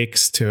it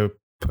takes to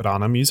put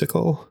on a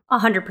musical?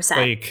 100%.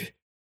 Like,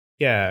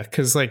 yeah,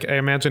 because like I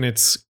imagine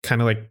it's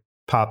kind of like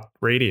pop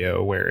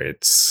radio where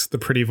it's the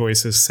pretty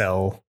voices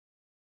sell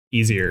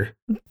easier.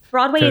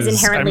 Broadway is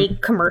inherently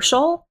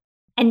commercial.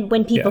 And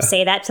when people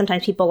say that,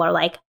 sometimes people are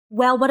like,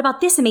 well, what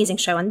about this amazing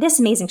show and this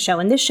amazing show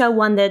and this show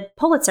won the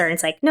Pulitzer? And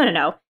it's like,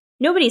 no.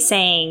 Nobody's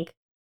saying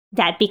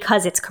that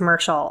because it's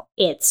commercial,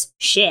 it's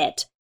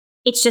shit.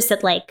 It's just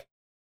that like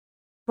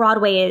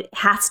Broadway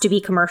has to be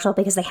commercial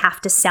because they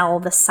have to sell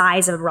the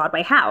size of a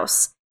Broadway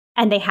house.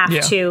 And they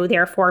have to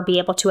therefore be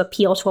able to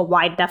appeal to a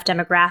wide enough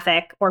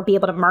demographic or be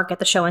able to market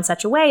the show in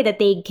such a way that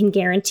they can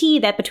guarantee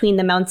that between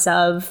the months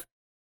of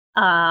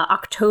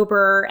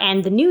October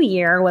and the New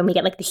Year, when we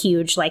get like the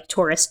huge like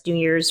tourist New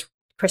Year's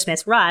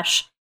Christmas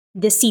rush,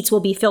 the seats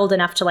will be filled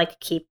enough to like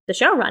keep the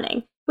show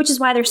running, which is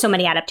why there's so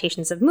many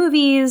adaptations of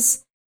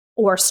movies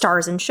or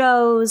stars in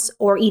shows,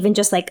 or even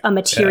just like a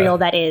material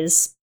that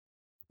is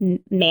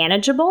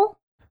manageable.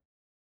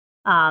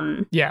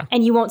 And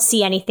you won't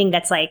see anything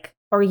that's like,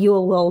 or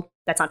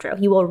that's not true.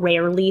 You will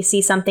rarely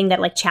see something that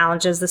like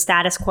challenges the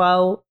status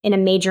quo in a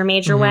major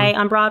way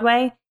on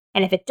Broadway.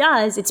 And if it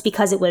does, it's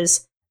because it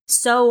was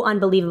so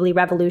unbelievably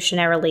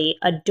revolutionarily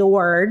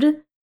adored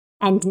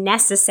and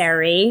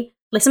necessary.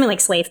 Like something like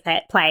Slave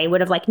Play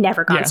would have like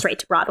never gone straight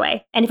to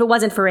Broadway. And if it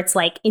wasn't for its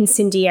like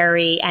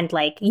incendiary and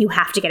like you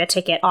have to get a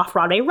ticket off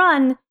Broadway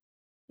run,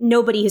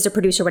 nobody who's a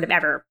producer would have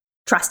ever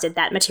trusted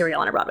that material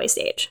on a Broadway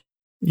stage.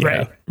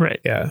 Yeah. Right.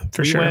 Yeah.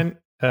 For sure. We went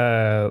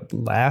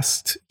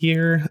last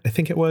year, I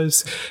think it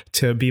was,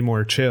 to Be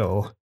More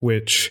Chill,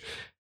 which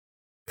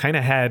kind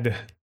of had,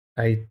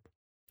 I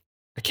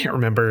can't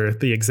remember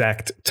the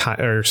exact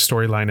or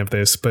storyline of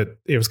this, but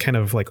it was kind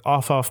of like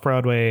off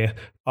Broadway,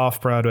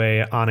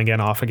 on again,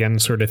 off again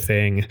sort of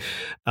thing.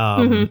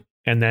 And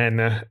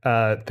then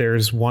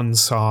there's one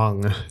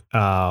song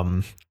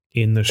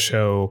in the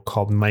show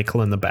called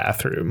Michael in the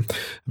Bathroom,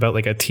 about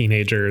like a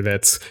teenager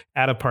that's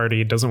at a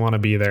party, doesn't want to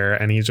be there,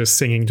 and he's just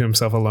singing to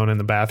himself alone in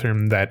the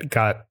bathroom.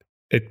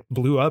 It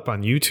blew up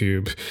on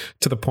YouTube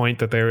to the point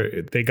that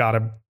they got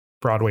a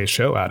Broadway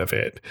show out of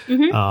it.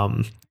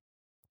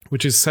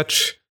 Which is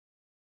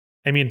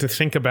to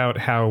think about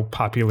how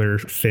popular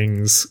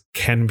things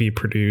can be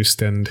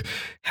produced and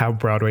how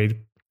Broadway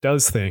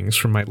does things,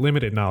 from my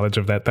limited knowledge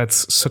of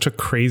that's such a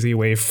crazy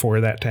way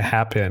for that to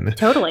happen.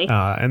 Totally.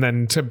 And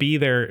then to be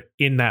there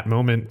in that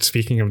moment,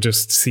 speaking of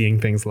just seeing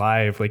things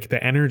live, like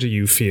the energy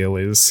you feel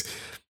is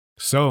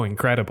so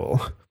incredible.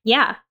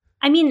 Yeah.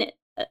 I mean,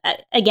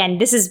 again,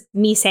 this is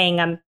me saying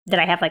that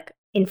I have like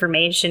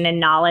information and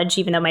knowledge,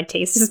 even though my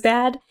taste is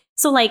bad.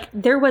 So like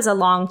there was a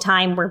long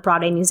time where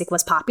Broadway music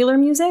was popular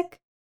music.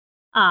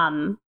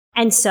 And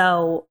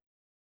so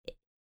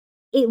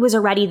it was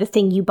already the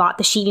thing you bought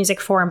the sheet music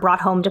for and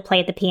brought home to play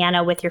at the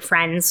piano with your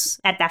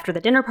friends after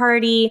the dinner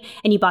party.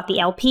 And you bought the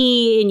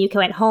LP and you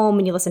went home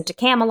and you listened to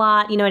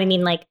Camelot. You know what I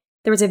mean? Like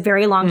There was a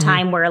very long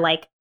time where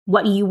like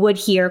what you would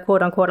hear,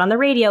 quote unquote, on the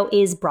radio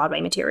is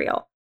Broadway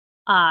material.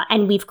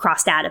 And we've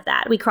crossed out of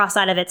that. We crossed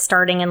out of it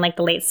starting in like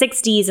the late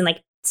 60s and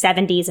like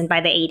 70s. And by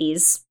the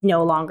 80s,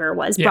 no longer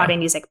was Broadway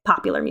music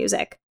popular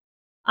music.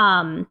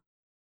 And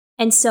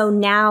so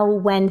now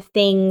when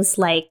things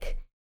like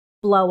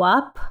blow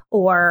up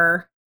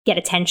or get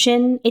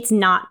attention, it's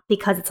not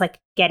because it's like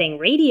getting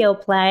radio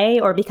play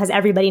or because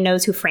everybody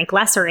knows who Frank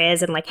Lesser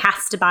is and like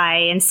has to buy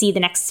and see the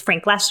next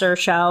Frank Lesser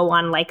show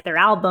on like their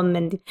album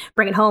and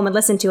bring it home and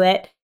listen to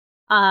it.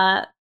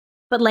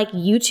 But like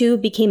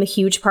YouTube became a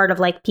huge part of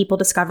like people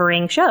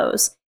discovering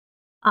shows.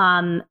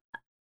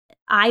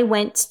 I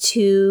went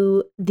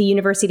to the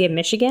University of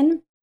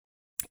Michigan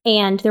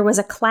and there was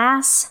a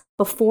class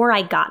before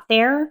I got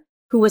there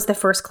who was the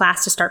first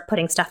class to start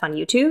putting stuff on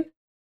YouTube.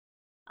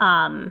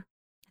 I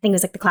think it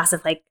was like the class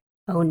of like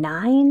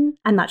 2009.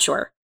 I'm not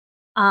sure.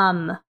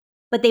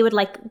 But they would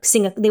like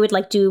they would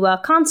like do a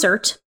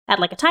concert at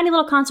like a tiny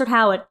little concert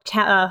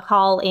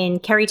hall in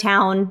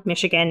Carytown,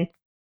 Michigan,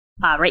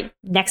 right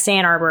next to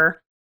Ann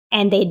Arbor.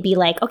 And they'd be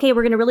like, okay,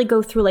 we're going to really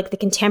go through like the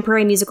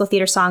contemporary musical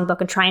theater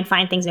songbook and try and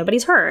find things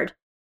nobody's heard.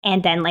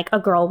 And then like a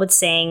girl would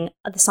sing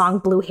the song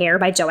Blue Hair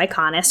by Joe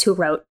Iconis, who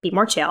wrote Be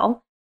More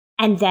Chill.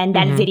 And then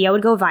that video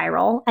would go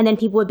viral. And then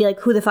people would be like,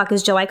 who the fuck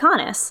is Joe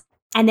Iconis?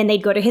 And then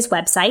they'd go to his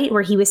website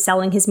where he was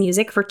selling his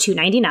music for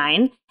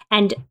 $2.99.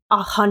 And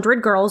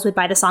 100 girls would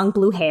buy the song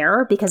Blue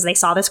Hair because they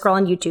saw this girl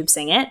on YouTube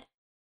sing it.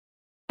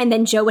 And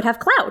then Joe would have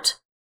clout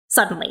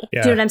suddenly.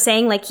 Yeah. Do you know what I'm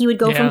saying? Like he would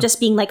go from just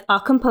being like a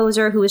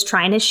composer who was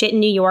trying his shit in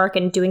New York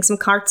and doing some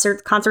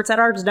concerts at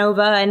Ars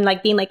Nova and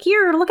like being like,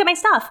 here, look at my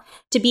stuff,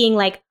 to being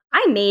like,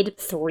 I made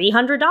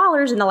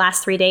 $300 in the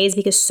last 3 days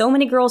because so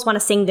many girls want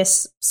to sing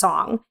this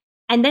song.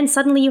 And then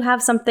suddenly you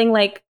have something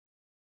like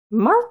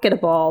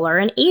marketable or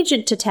an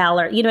agent to tell,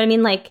 or you know what I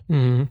mean? Like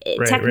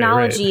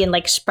technology and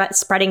like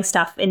spreading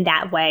stuff in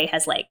that way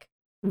has like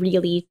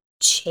really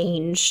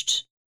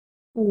changed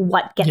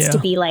what gets to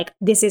be like,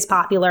 this is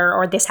popular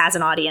or this has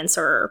an audience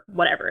or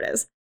whatever it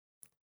is.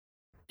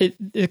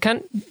 It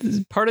kind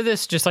of, part of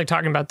this, just like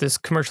talking about this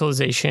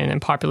commercialization and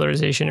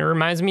popularization, it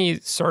reminds me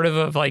sort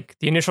of like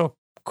the initial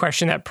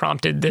question that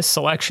prompted this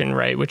selection,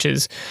 right? Which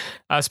is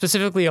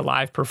specifically a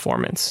live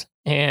performance.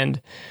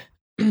 And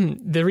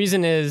the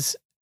reason is,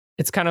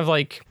 it's kind of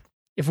like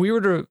if we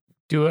were to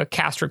do a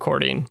cast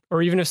recording,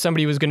 or even if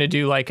somebody was going to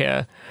do like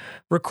a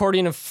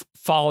recording of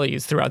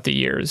Follies throughout the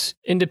years,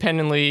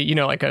 independently, you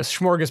know, like a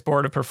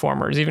smorgasbord of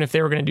performers, even if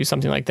they were going to do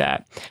something like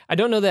that, I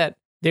don't know that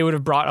they would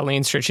have brought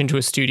Elaine Stritch into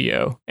a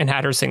studio and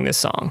had her sing this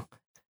song.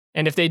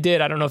 And if they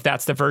did, I don't know if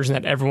that's the version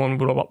that everyone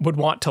would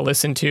want to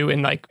listen to.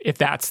 And like, if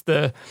that's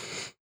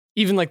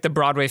even like the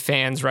Broadway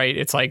fans, right?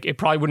 It's like, it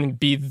probably wouldn't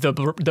be the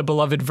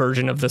beloved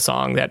version of the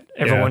song that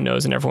everyone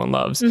knows and everyone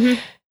loves. Mm-hmm.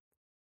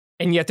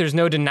 And yet there's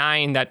no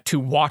denying that to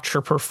watch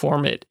her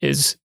perform it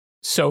is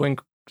so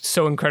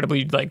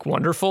incredibly like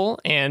wonderful,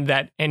 and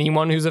that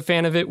anyone who's a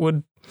fan of it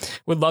would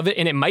love it.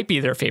 And it might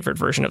be their favorite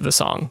version of the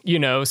song, you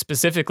know,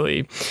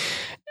 specifically.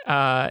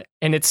 And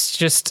it's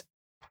just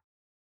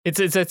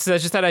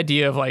that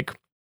idea of like,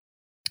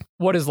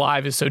 what is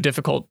live is so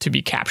difficult to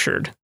be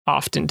captured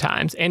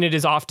oftentimes. And it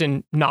is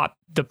often not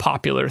the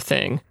popular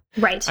thing.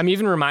 Right. I'm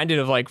even reminded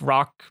of like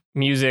rock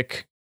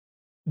music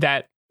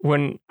that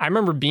when I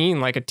remember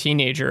being like a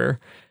teenager,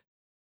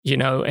 you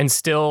know, and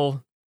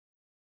still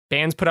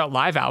bands put out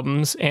live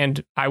albums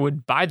and I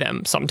would buy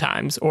them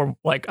sometimes, or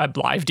like a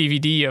live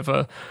DVD of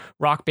a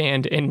rock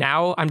band. And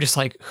now I'm just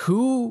like,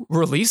 who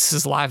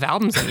releases live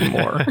albums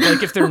anymore?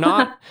 Like if they're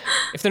not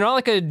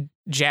like a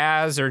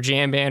jazz or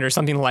jam band or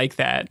something like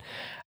that,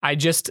 I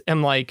just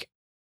am like,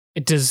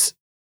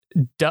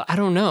 I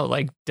don't know,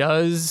 like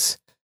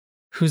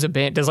who's a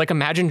band? Does like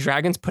Imagine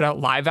Dragons put out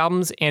live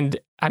albums? And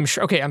I'm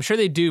sure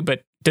they do,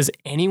 but does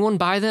anyone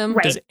buy them?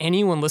 Right. Does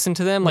anyone listen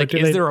to them? Like,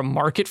 is there a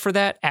market for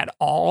that at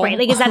all? Right.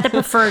 Like, is that the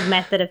preferred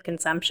method of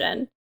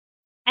consumption?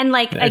 And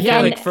like,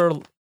 again,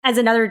 as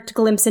another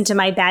glimpse into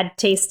my bad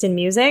taste in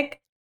music,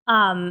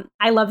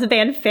 I love the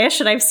band Phish,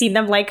 and I've seen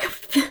them like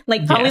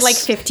probably like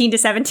 15 to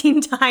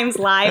 17 times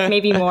live,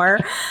 maybe more.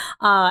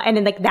 And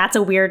then like, that's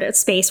a weird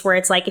space where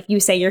it's like, if you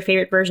say your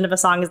favorite version of a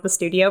song is the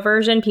studio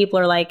version, people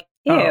are like,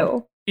 ew.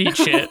 Oh. Eat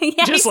shit.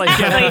 Yeah, just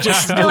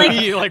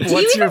exactly. like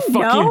what's your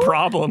fucking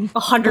problem?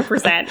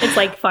 100%. It's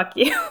like, fuck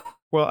you.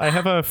 Well, I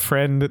have a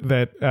friend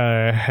that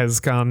has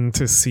gone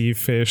to see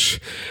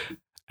Phish.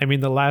 I mean,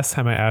 the last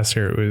time I asked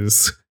her, it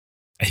was,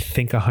 I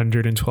think,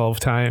 112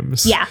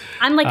 times. Yeah.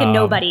 I'm like a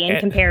nobody in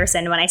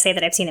comparison when I say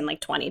that I've seen him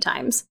like 20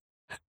 times.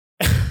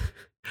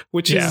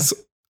 Which is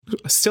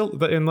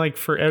still, and like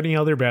for any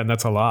other band,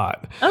 that's a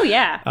lot. Oh,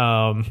 yeah.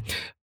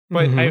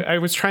 But I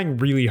was trying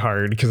really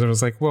hard because I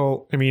was like,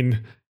 well, I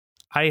mean,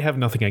 I have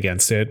nothing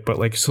against it, but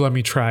like, so let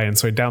me try. And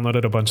so I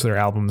downloaded a bunch of their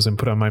albums and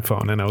put it on my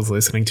phone, and I was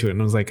listening to it, and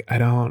I was like, I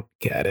don't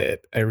get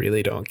it. I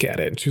really don't get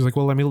it. And she was like,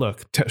 well, let me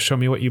look. Show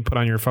me what you put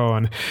on your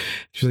phone.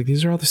 She's like,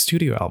 these are all the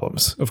studio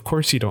albums. Of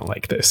course you don't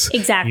like this.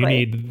 Exactly. You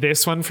need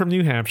this one from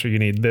New Hampshire. You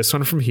need this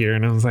one from here.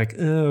 And I was like,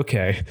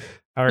 okay.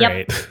 All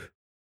right.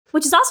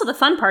 Which is also the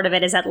fun part of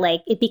it, is that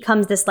like it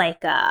becomes this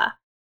like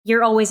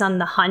you're always on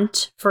the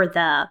hunt for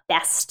the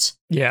best,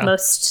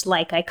 most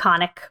like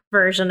iconic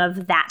version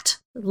of that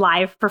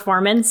live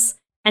performance.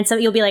 And so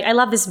you'll be like, I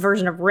love this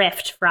version of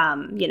Rift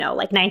from,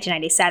 like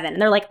 1997. And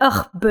they're like,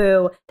 ugh,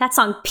 boo, that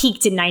song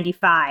peaked in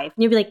 95. And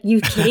you'll be like, you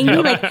kidding me?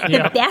 Like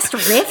the best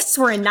riffs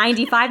were in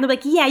 95. And they're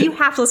like, yeah, you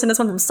have to listen to this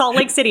one from Salt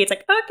Lake City. It's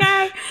like,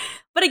 okay.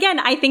 But again,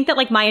 I think that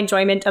like my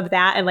enjoyment of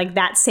that and like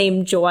that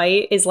same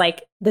joy is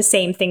like the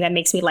same thing that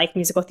makes me like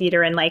musical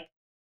theater. And like,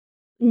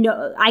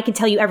 no, I can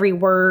tell you every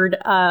word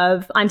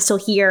of I'm Still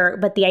Here,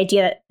 but the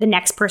idea that the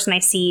next person I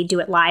see do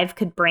it live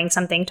could bring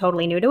something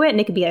totally new to it. And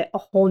it could be a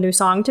whole new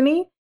song to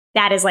me.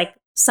 That is like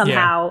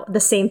somehow the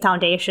same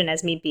foundation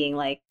as me being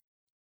like,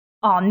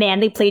 oh man,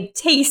 they played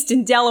Taste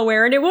in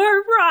Delaware and it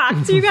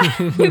rocked. You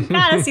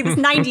gotta see this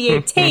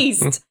 98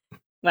 Taste.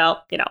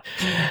 Well,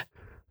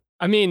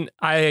 I mean,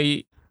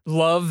 I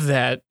love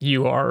that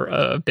you are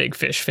a big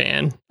Phish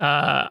fan.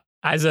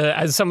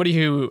 As somebody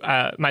who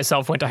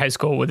myself went to high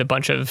school with a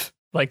bunch of,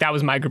 like, that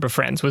was my group of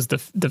friends, was the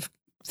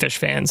Phish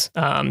fans.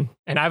 And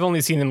I've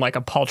only seen them like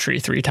a paltry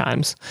 3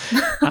 times.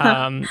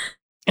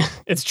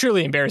 It's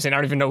truly embarrassing. I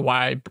don't even know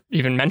why I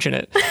even mention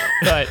it,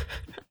 but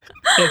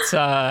it's,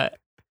 and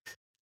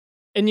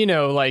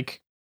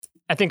like,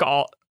 I think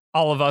all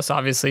of us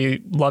obviously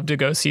love to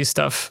go see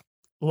stuff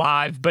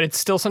live, but it's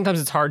still,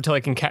 sometimes it's hard to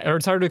like, or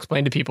it's hard to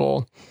explain to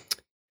people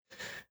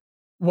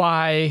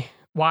why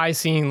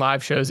seeing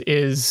live shows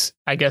is,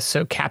 I guess,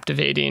 so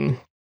captivating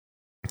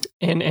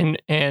and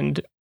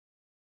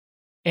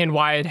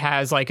why it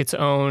has like its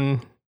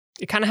own,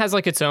 it kind of has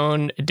like its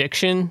own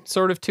addiction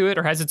sort of to it,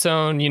 or has its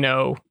own,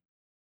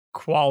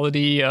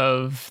 quality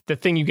of the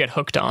thing you get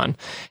hooked on.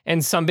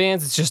 And some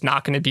bands, it's just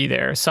not going to be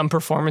there. Some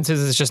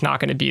performances, it's just not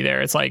going to be there.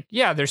 It's like,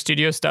 yeah, their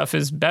studio stuff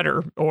is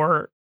better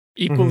or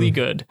equally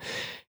good.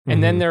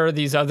 And then there are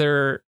these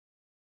other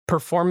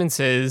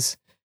performances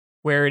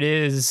where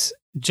it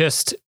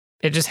just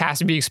has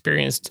to be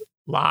experienced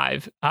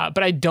live.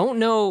 But I don't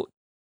know,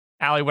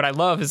 Allie, what I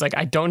love is like,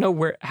 I don't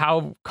know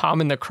how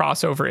common the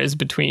crossover is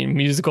between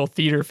musical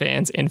theater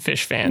fans and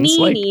Phish fans.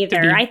 Me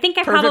neither. I think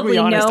I probably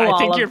know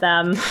all of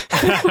them.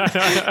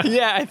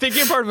 Yeah, I think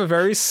you're part of a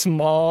very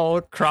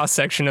small cross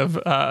section of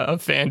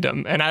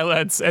fandom, and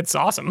it's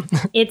awesome.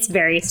 It's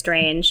very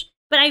strange,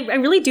 but I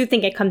really do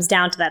think it comes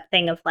down to that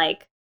thing of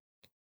like,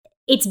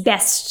 it's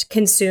best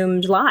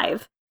consumed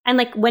live. And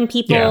like when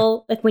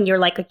people, like when you're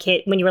like a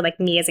kid, when you were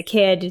like me as a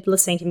kid,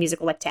 listening to music,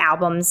 like to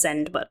albums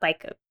and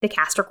like the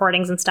cast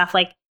recordings and stuff,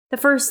 like the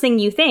first thing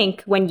you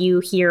think when you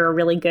hear a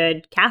really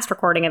good cast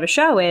recording of a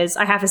show is,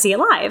 I have to see it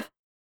live.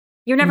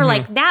 You're never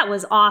like, that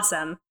was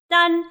awesome,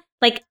 done.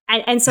 Like,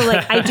 and so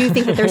like, I do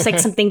think that there's like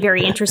something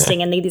very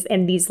interesting in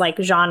these like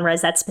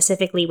genres that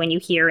specifically when you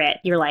hear it,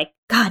 you're like,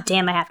 God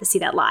damn, I have to see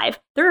that live.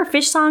 There are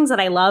Phish songs that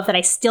I love that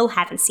I still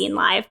haven't seen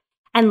live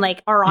and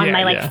like are on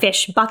my like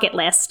Phish bucket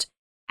list.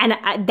 And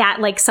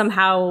that like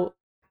somehow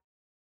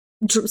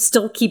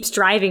still keeps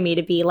driving me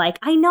to be like,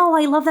 I know,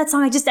 I love that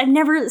song. I've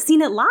never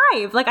seen it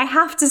live. Like I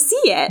have to see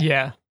it.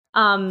 Yeah.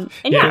 And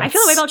I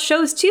feel that way about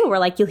shows too, where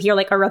like you'll hear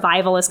like a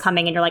revival is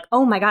coming and you're like,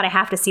 oh my God, I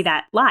have to see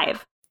that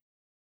live.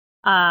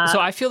 So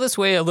I feel this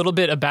way a little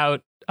bit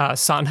about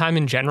Sondheim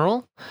in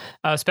general,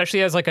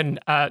 especially as like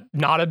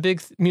not a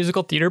big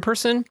musical theater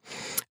person.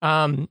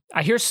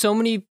 I hear so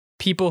many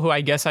people who I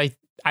guess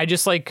I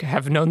just like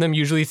have known them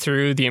usually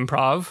through the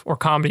improv or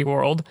comedy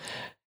world,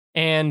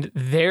 and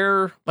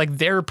their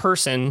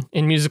person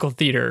in musical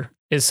theater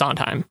is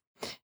Sondheim.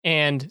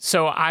 And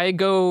so I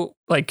go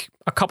like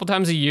a couple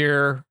times a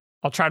year,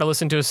 I'll try to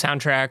listen to a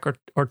soundtrack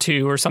or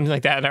two or something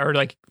like that, or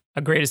like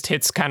a greatest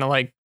hits kind of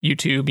like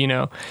YouTube,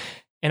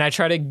 and I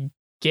try to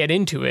get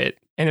into it.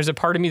 And there's a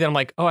part of me that I'm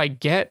like, oh, I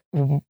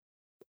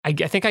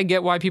think I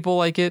get why people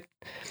like it,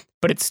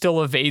 but it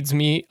still evades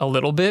me a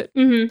little bit.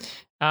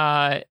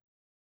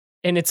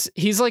 And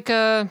he's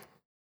a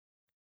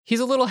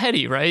little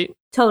heady, right?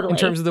 Totally. In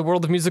terms of the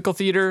world of musical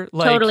theater.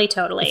 Like,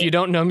 totally. If you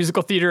don't know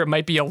musical theater, it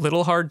might be a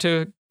little hard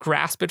to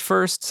grasp at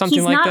first,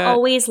 something like that. He's not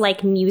always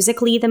like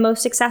musically the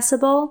most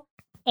accessible,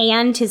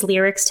 and his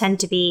lyrics tend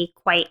to be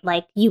quite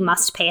like, you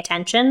must pay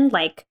attention.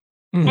 Like,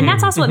 and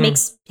that's also what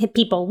makes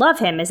people love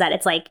him, is that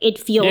it's like, it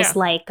feels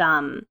like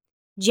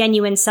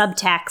genuine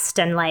subtext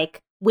and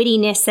like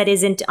wittiness that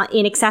isn't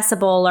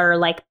inaccessible or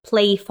like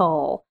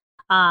playful.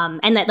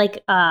 And that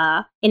like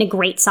in a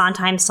great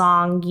Sondheim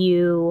song,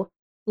 you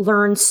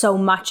learn so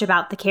much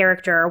about the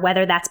character,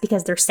 whether that's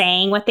because they're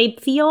saying what they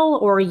feel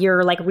or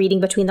you're like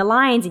reading between the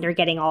lines and you're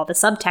getting all the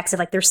subtext of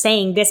like, they're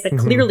saying this, but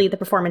clearly the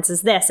performance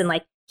is this. And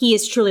like, he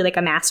is truly like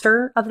a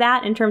master of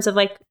that in terms of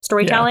like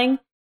storytelling.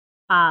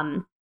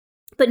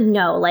 But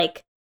no,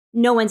 like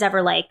no one's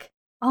ever like,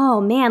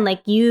 oh man,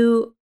 like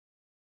your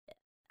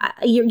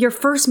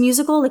first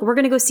musical, like we're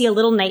going to go see A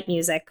Little Night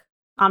Music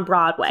on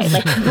Broadway,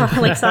 like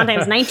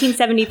sometimes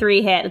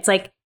 1973 hit. It's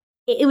like,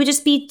 it would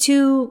just be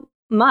too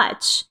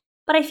much.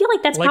 But I feel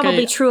like that's like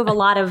probably true of a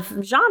lot of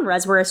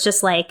genres where it's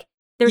just like,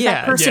 there's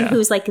that person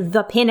who's like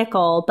the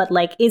pinnacle, but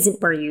like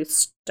isn't where you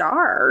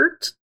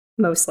start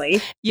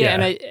mostly. Yeah.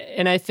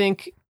 And I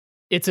think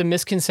it's a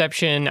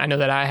misconception I know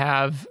that I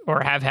have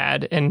or have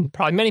had, and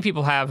probably many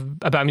people have,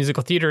 about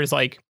musical theater is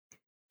like,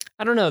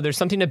 I don't know, there's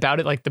something about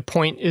it. Like the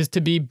point is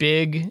to be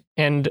big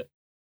and,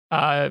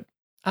 I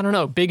don't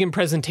know, big and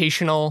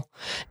presentational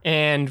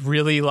and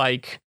really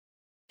like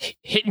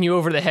hitting you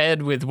over the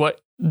head with what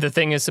the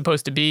thing is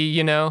supposed to be,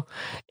 you know?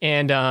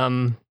 And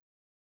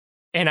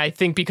I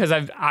think because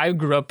I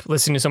grew up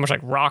listening to so much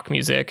like rock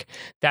music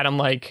that I'm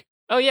like,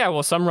 oh yeah,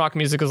 well, some rock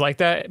music is like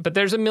that, but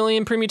there's a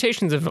million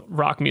permutations of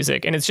rock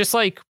music. And it's just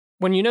like,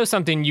 when you know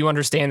something, you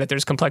understand that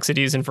there's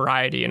complexities and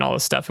variety and all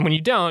this stuff. And when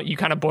you don't, you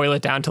kind of boil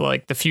it down to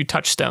like the few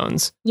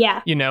touchstones,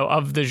 you know,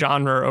 of the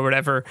genre or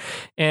whatever.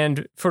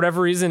 And for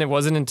whatever reason, it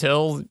wasn't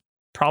until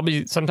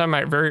probably sometime in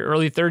my very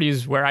early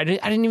 30s where I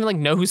didn't even like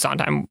know who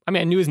Sondheim. I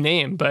mean, I knew his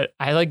name, but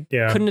I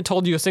couldn't have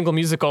told you a single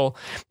musical.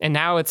 And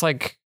now it's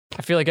like,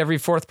 I feel like every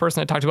fourth person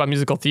that talks about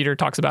musical theater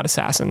talks about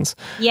Assassins.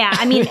 Yeah,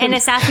 I mean, and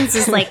Assassins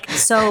is like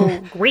so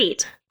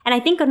great. And I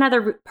think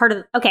another part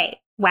of,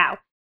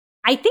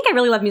 I think I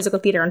really love musical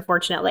theater,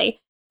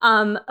 unfortunately.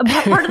 But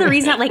part of the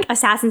reason that like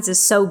Assassins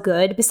is so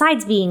good,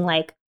 besides being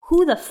like,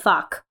 who the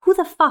fuck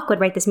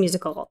would write this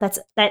musical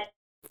that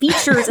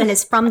features and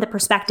is from the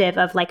perspective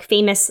of like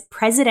famous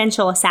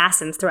presidential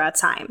assassins throughout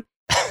time.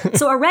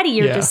 So already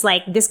you're just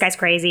like, this guy's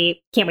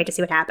crazy. Can't wait to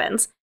see what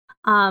happens.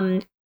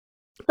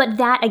 But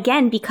that,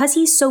 again, because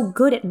he's so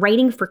good at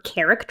writing for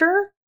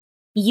character,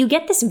 you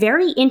get this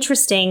very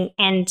interesting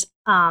and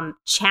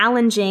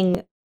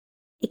challenging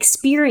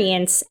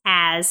experience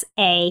as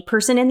a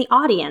person in the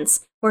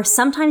audience, where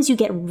sometimes you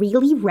get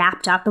really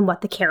wrapped up in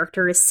what the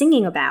character is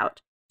singing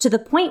about, to the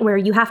point where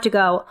you have to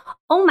go,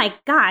 oh my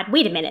God,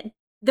 wait a minute.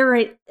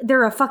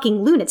 They're a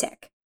fucking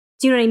lunatic.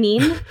 Do you know what I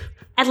mean?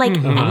 And like,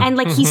 and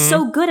like, he's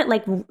so good at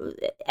like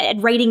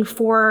at writing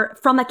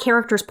from a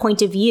character's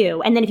point of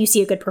view. And then if you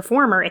see a good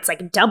performer, it's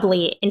like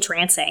doubly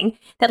entrancing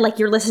that like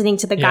you're listening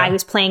to the guy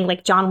who's playing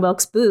like John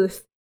Wilkes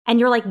Booth, and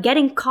you're like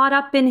getting caught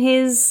up in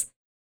his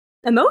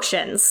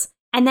emotions.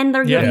 And then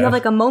you have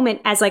like a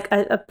moment as like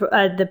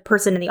the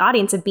person in the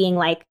audience of being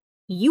like,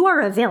 you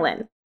are a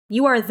villain.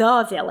 You are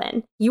the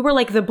villain. You were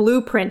like the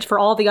blueprint for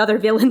all the other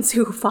villains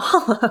who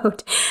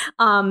followed.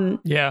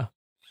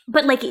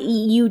 But like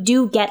you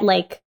do get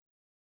like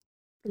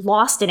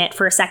lost in it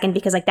for a second,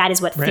 because like that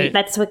is what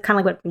that's what kind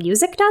of like what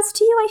music does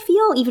to you, I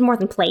feel, even more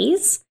than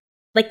plays.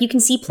 Like you can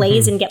see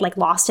plays and get like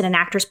lost in an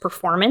actor's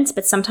performance,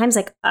 but sometimes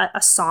like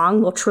a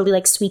song will truly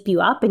like sweep you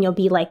up, and you'll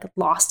be like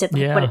lost at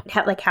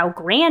like how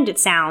grand it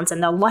sounds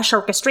and the lush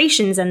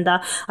orchestrations and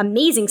the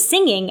amazing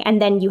singing,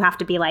 and then you have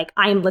to be like,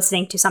 I am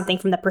listening to something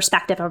from the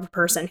perspective of a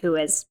person who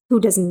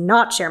does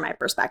not share my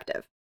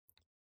perspective.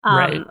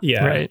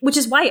 Which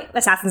is why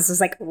Assassins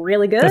is like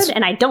really good,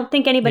 and I don't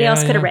think anybody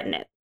else could have written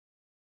it.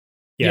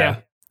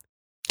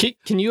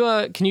 Can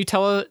you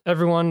tell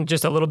everyone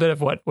just a little bit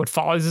of what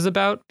Follies is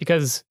about?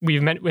 Because we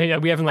haven't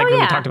like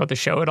really talked about the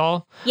show at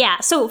all. Yeah.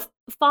 So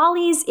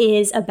Follies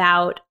is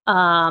about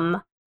a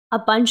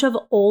bunch of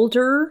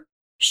older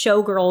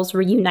showgirls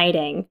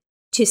reuniting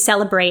to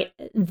celebrate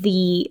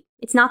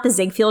it's not the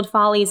Ziegfeld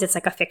Follies, it's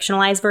like a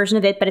fictionalized version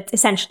of it, but it's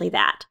essentially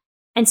that.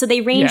 And so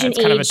they range in age.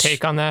 Kind of a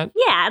take on that.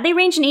 Yeah, they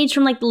range in age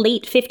from like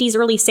late 50s,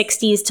 early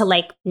 60s to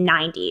like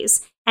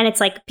 90s. And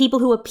it's like people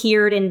who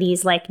appeared in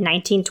these like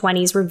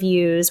 1920s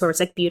reviews where it's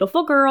like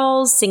beautiful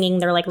girls singing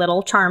their like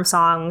little charm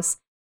songs.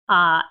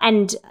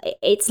 And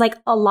it's like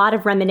a lot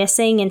of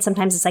reminiscing, and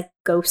sometimes it's like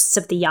ghosts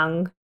of the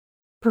young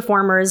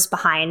performers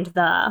behind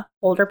the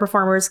older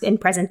performers in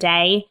present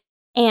day.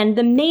 And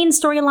the main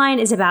storyline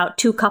is about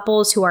two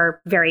couples who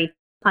are very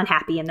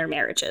unhappy in their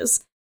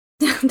marriages.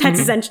 That's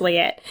essentially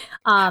it.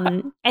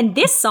 And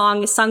this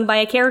song is sung by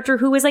a character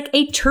who is like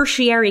a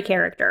tertiary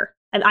character.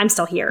 I'm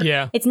Still Here.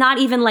 Yeah. It's not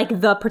even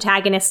like the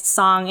protagonist's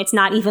song. It's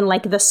not even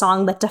like the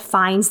song that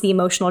defines the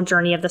emotional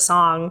journey of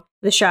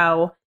the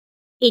show.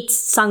 It's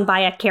sung by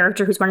a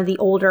character who's one of the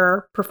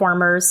older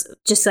performers,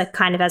 just like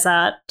kind of as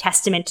a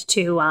testament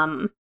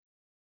to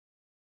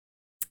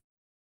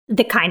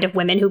the kind of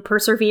women who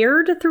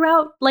persevered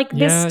throughout like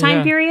this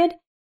time period.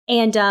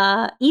 And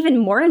even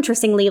more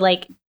interestingly,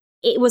 like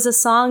it was a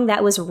song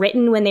that was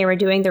written when they were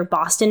doing their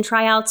Boston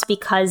tryouts,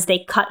 because they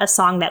cut a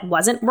song that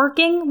wasn't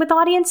working with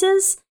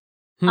audiences.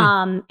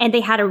 And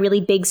they had a really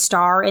big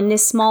star in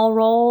this small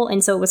role.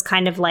 And so it was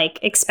kind of like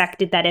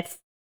expected that if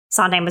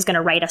Sondheim was going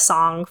to write a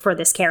song for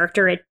this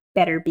character, it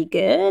better be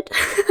good.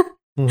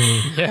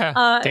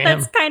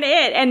 That's kind of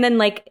it. And then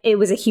like it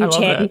was a huge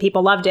hit and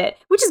people loved it,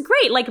 which is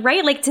great. Like,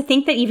 right? Like to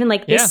think that even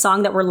like this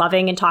song that we're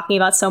loving and talking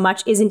about so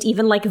much isn't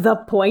even like the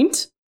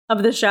point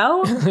of the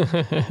show.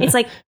 It's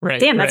like,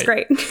 damn, that's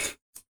great.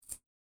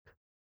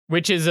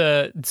 Which is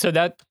so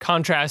that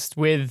contrast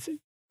with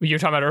what you were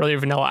talking about earlier,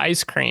 Vanilla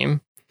Ice Cream.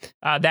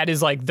 That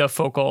is like the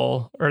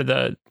focal or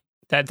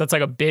that's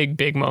like a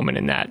big moment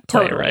in that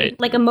play, right?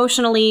 Like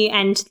emotionally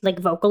and like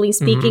vocally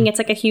speaking, it's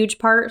like a huge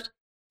part.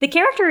 The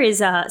character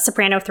is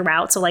soprano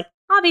throughout, so like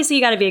obviously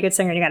you got to be a good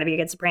singer and you got to be a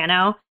good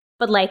soprano.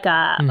 But like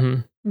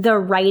the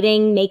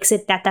writing makes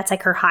it that's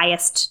like her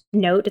highest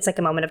note. It's like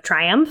a moment of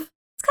triumph.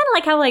 It's kind of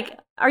like how, like,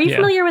 are you Yeah.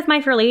 familiar with My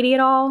Fair Lady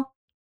at all?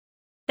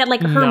 That,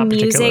 like, her Not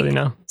music. particularly,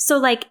 no. So,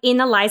 like, in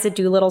Eliza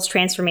Doolittle's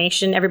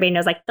transformation, everybody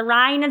knows, like, the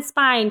rind and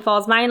spine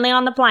falls mindly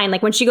on the pine.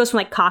 Like, when she goes from,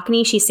 like,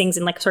 Cockney, she sings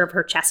in, like, sort of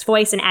her chest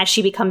voice. And as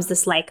she becomes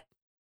this, like,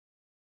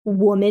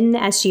 woman,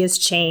 as she has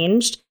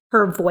changed,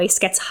 her voice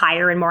gets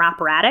higher and more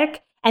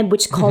operatic, and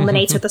which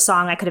culminates with the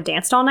song I Could Have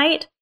Danced All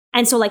Night.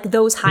 And so, like,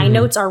 those high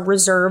notes are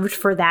reserved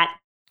for that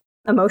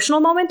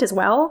emotional moment as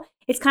well.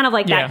 It's kind of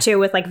like Yeah. that, too,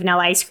 with, like,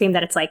 Vanilla Ice Cream,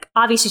 that it's, like,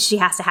 obviously she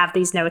has to have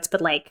these notes,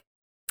 but, like,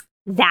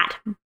 that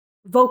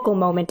vocal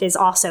moment is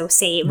also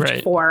saved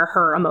Right. for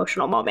her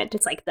emotional moment.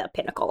 It's like the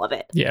pinnacle of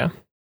it. Yeah.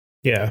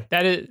 Yeah.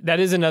 That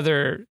is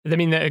another. I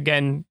mean,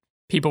 again,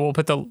 people will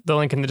put the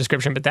link in the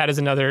description, but that is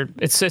another.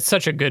 It's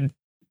such a good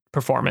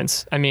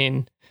performance. I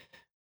mean,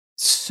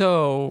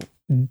 so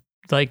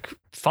like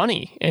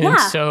funny and Yeah.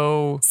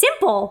 so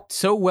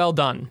well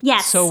done.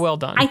 Yes. so well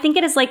done. I think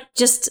it is, like,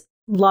 just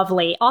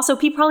lovely. Also,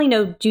 people probably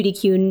know Judy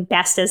Kuhn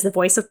best as the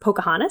voice of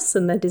Pocahontas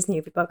in the Disney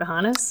movie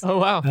Pocahontas. Oh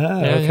wow.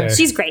 Ah, okay.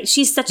 She's great.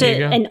 She's such There you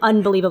go. an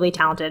unbelievably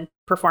talented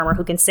performer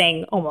who can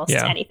sing almost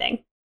Yeah.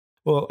 anything.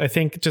 Well, I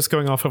think just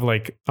going off of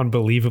like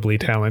unbelievably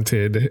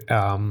talented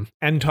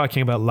and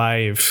talking about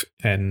live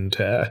and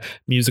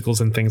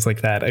musicals and things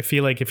like that, I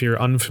feel like if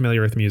you're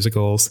unfamiliar with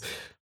musicals,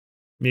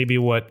 maybe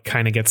what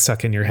kind of gets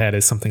stuck in your head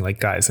is something like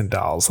Guys and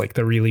Dolls, like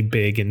the really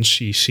big and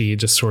she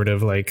just sort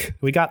of like,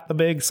 we got the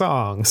big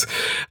songs,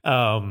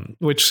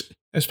 which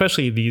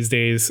especially these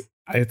days,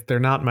 they're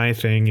not my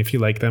thing. If you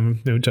like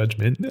them, no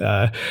judgment.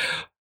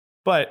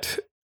 But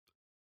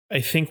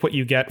I think what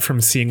you get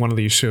from seeing one of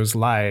these shows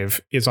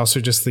live is also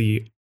just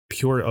the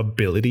pure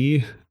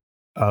ability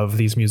of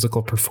these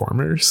musical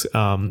performers,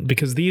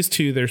 because these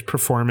two, there's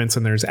performance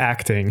and there's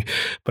acting,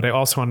 but I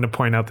also wanted to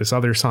point out this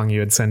other song you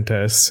had sent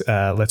us,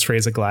 Let's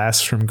Raise a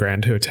Glass from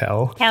Grand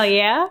Hotel, Hell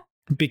yeah.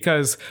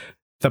 because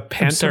the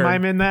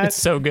pantomime in that It's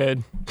so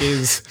good.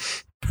 is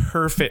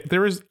perfect.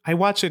 I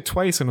watched it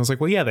twice and I was like,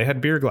 well, yeah, they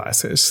had beer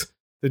glasses.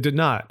 They did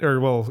not,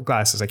 or well,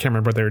 glasses. I can't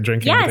remember what they were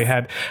drinking, but they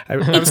had, I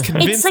was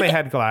convinced like they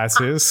had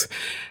glasses.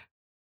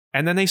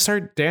 And then they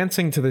start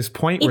dancing to this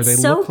point where It's they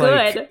so look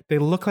good. like they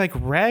look like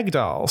rag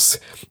dolls,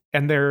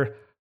 and they're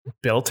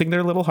belting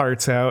their little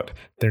hearts out.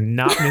 They're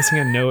not missing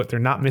a note. They're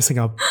not missing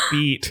a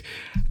beat.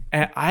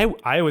 And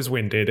I was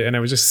winded, and I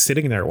was just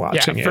sitting there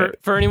watching it.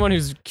 For anyone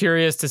who's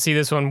curious to see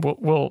this one,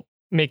 we'll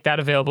make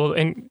that available.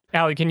 And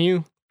Allie, can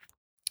you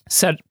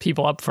set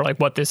people up for like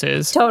what this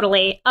is?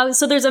 Totally.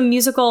 So there's a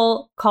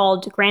musical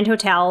called Grand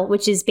Hotel,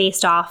 which is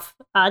based off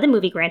the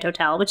movie Grand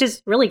Hotel, which is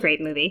a really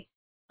great movie.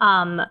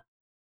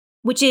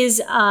 Which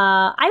is,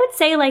 I would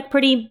say, like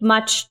pretty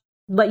much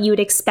what you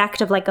would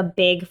expect of like a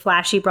big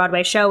flashy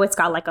Broadway show. It's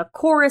got like a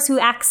chorus who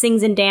acts,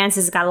 sings, and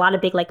dances. It's got a lot of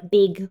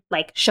big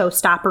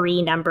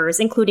showstoppery numbers,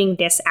 including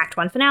this Act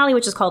 1 finale,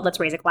 which is called Let's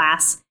Raise a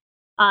Glass.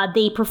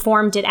 They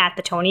performed it at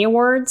the Tony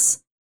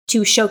Awards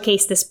to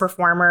showcase this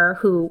performer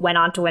who went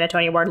on to win a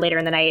Tony Award later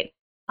in the night.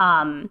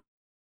 I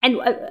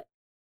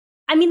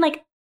mean,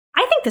 like,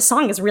 I think the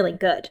song is really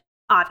good.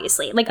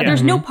 Obviously, like,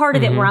 there's no part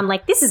of it where I'm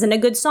like, this isn't a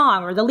good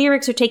song, or the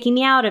lyrics are taking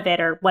me out of it,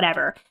 or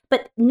whatever.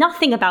 But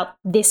nothing about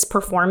this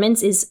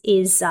performance is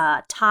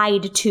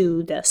tied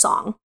to the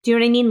song. Do you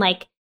know what I mean?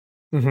 Like,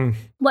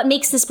 what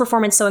makes this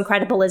performance so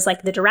incredible is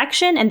like the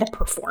direction and the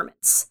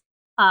performance.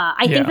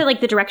 I think that like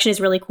the direction is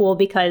really cool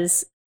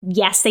because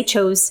yes, they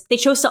chose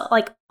to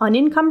like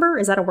unencumber.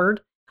 Is that a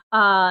word?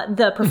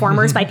 The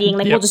performers by being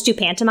like, we'll just do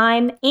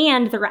pantomime,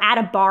 and they're at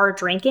a bar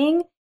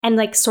drinking. And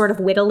like sort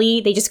of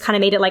wittily, they just kind of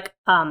made it like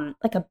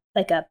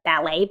a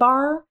ballet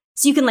bar.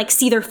 So you can like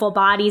see their full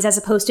bodies as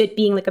opposed to it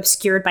being like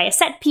obscured by a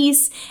set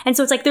piece. And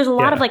so it's like there's a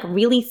lot of like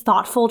really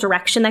thoughtful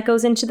direction that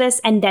goes into this.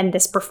 And then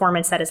this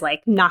performance that is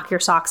like knock your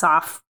socks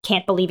off,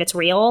 can't believe it's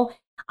real.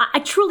 I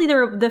truly,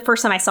 the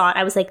first time I saw it,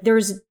 I was like,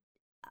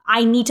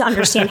 I need to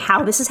understand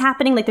how this is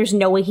happening. Like there's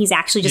no way he's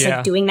actually just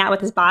like doing that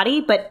with his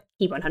body, but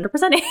he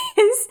 100%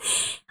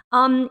 is.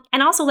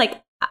 And also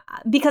like,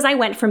 because I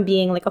went from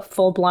being like a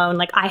full-blown,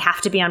 like I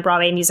have to be on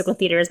Broadway musical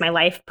theater as my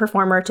life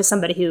performer to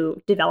somebody who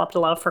developed a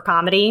love for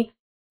comedy.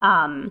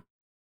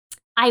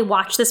 I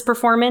watch this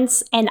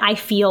performance and I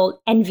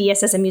feel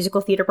envious as a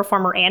musical theater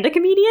performer and a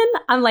comedian.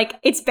 I'm like,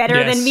 it's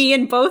better than me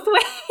in both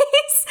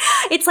ways.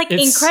 It's like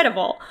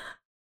incredible.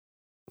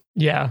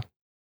 Yeah.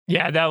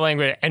 Yeah. That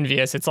language,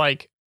 envious. It's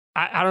like,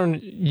 I don't,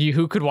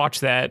 who could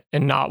watch that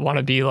and not want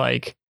to be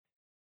like,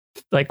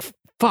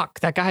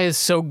 fuck, that guy is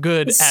so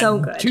good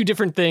at two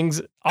different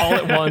things all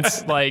at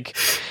once. Like,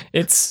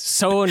 it's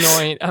so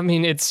annoying. I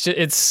mean, it's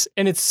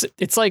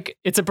like,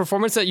 it's a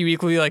performance that you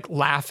equally like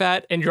laugh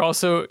at, and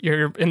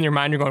you're in your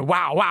mind, you're going,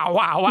 wow, wow,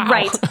 wow, wow.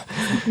 Right.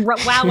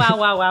 Wow, wow,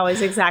 wow, wow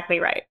is exactly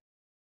right.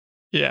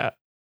 Yeah.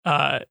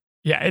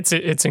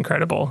 It's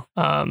incredible.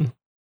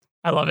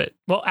 I love it.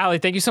 Well, Allie,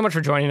 thank you so much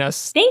for joining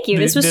us. Thank you.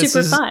 This was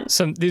super fun.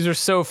 These are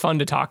so fun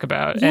to talk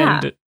about.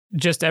 Yeah. And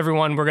just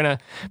everyone, we're going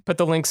to put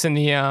the links in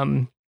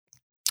the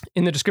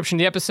in the description of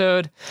the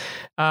episode.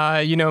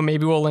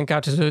 Maybe we'll link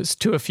out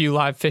to a few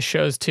live Phish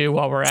shows too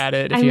while we're at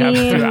it. If you have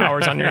a few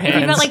hours on your hands.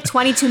 If you've got like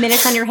 22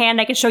 minutes on your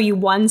hand, I can show you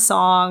one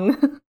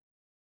song.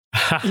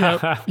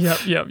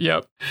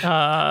 Yep.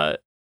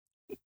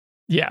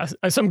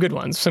 Some good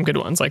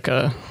ones like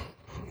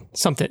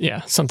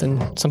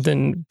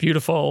something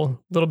beautiful,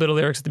 little bit of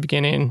lyrics at the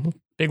beginning,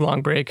 big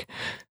long break,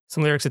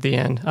 some lyrics at the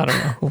end. I don't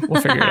know.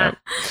 We'll figure it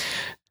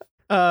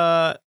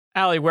out.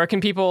 Allie, where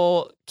can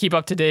people keep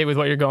up to date with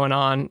what's going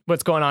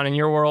on in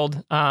your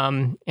world?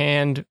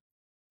 And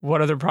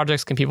what other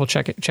projects can people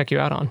check you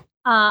out on?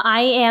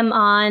 I am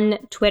on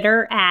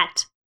Twitter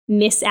at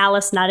Miss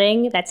Alice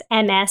Nutting. That's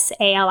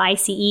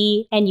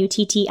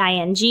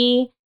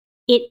MSALICENUTTING.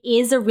 It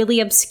is a really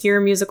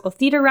obscure musical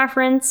theater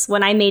reference.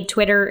 When I made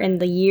Twitter in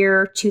the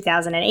year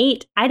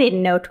 2008, I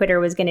didn't know Twitter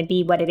was going to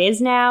be what it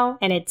is now,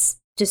 and it's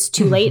just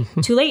too late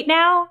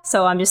now.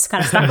 So I'm just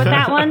kind of stuck with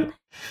that one.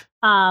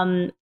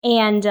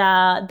 And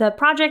the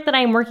project that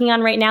I'm working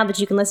on right now that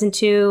you can listen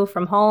to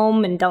from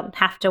home and don't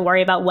have to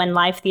worry about when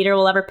live theater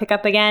will ever pick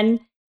up again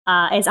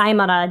is I'm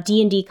on a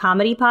D&D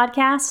comedy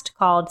podcast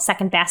called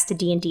Second Best to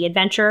D&D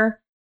Adventure.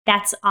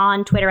 That's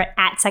on Twitter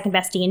at Second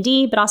Best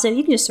D&D, but also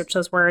you can just search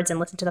those words and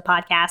listen to the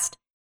podcast.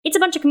 It's a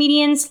bunch of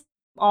comedians,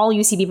 all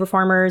UCB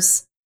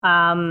performers.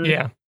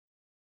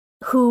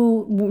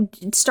 Who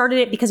started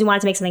it because we wanted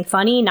to make something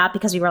funny, not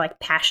because we were like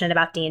passionate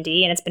about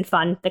D&D. And it's been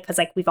fun because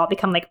like we've all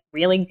become like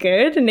really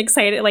good and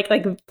excited, like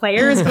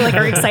players who like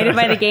are excited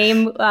by the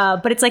game.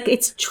 But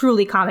it's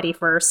truly comedy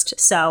first.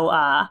 So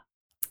I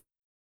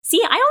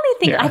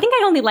think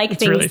I only like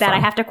things really that fun. I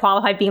have to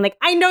qualify being like,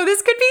 I know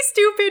this could be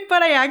stupid,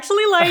 but I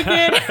actually like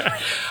it.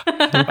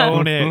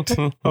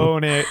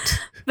 Own it.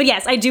 But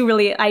yes, I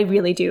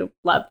really do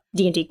love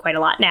D&D quite a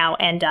lot now.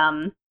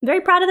 And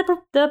very proud of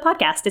the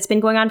podcast. It's been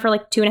going on for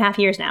like 2.5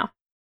 years now.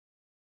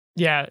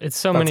 Yeah, it's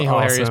so many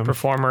hilarious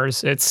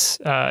performers. It's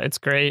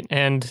great.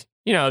 And,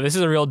 this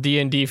is a real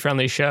D&D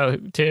friendly show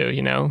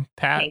too,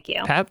 Pat. Thank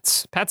you.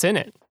 Pat's in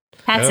it.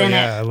 Pat's in it.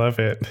 Yeah, I love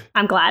it.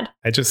 I'm glad.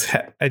 I just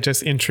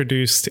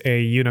introduced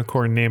a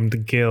unicorn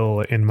named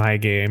Gil in my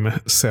game,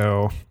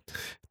 so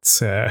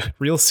it's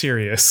real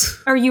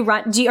serious. You're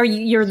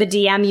the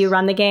DM, you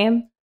run the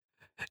game?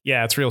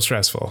 Yeah, it's real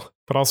stressful,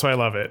 but also I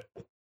love it.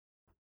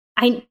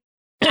 I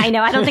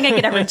know. I don't think I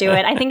could ever do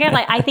it. I think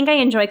I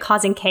enjoy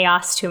causing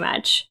chaos too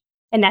much,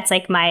 and that's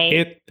like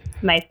my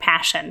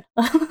passion.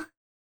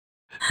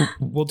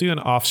 We'll do an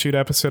offshoot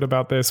episode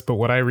about this, but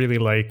what I really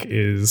like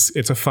is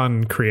it's a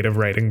fun creative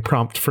writing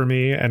prompt for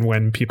me, and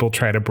when people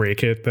try to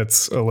break it,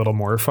 that's a little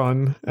more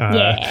fun.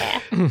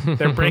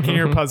 They're breaking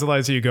your puzzle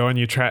as you go, and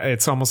you try.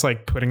 It's almost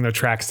like putting the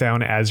tracks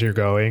down as you're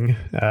going.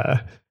 So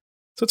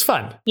it's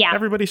fun. Yeah,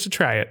 everybody should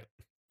try it.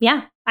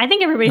 Yeah, I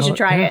think everybody should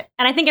try it,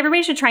 and I think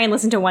everybody should try and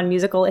listen to one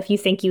musical if you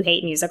think you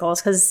hate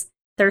musicals because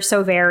they're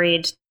so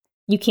varied.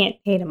 You can't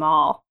hate them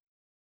all.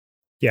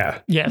 Yeah.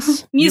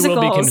 Yes.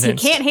 Musicals. You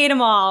can't hate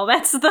them all.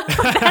 That's the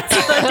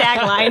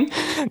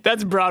tagline.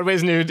 That's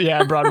Broadway's new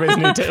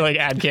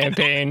ad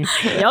campaign.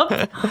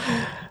 Yep.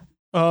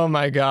 Oh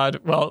my God.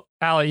 Well,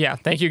 Allie,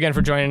 thank you again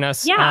for joining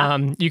us. Yeah.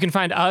 You can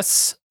find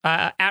us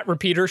at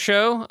Repeater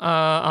Show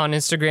on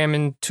Instagram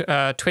and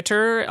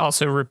Twitter.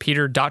 Also,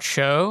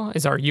 repeater.show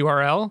is our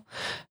URL.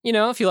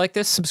 If you like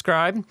this,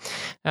 subscribe,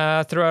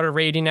 throw out a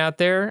rating out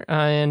there.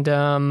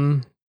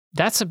 And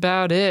that's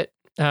about it.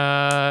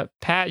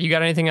 Pat, you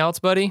got anything else,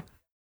 buddy?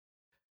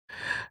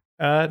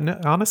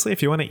 No, honestly,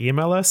 if you want to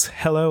email us,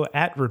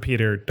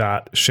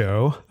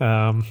 hello@repeater.show.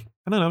 I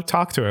don't know,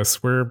 talk to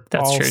us. We're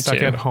all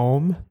stuck at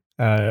home.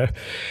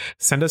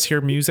 Send us your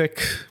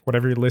music,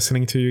 whatever you're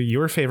listening to,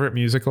 your favorite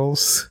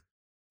musicals.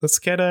 Let's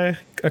get a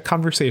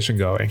conversation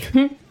going.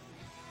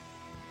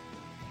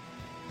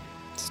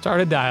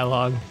 Start a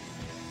dialogue.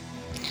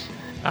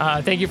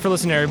 Thank you for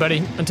listening,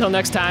 everybody. Until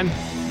next time,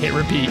 hit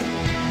repeat.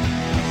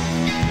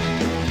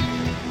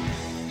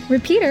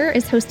 Repeater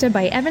is hosted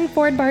by Evan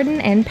Ford Barden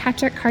and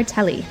Patrick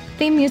Cartelli.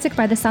 Theme music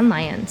by the Sun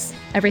Lions.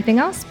 Everything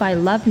else by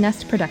Love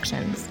Nest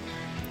Productions.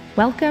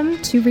 Welcome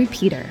to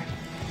Repeater.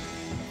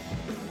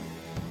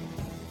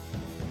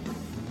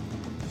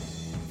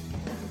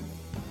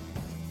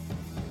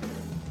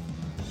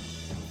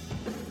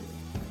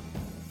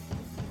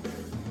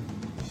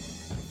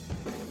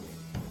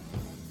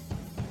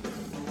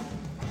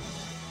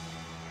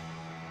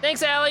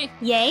 Thanks, Allie.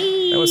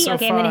 Yay. That was so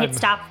fun. I'm going to hit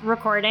stop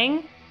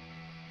recording.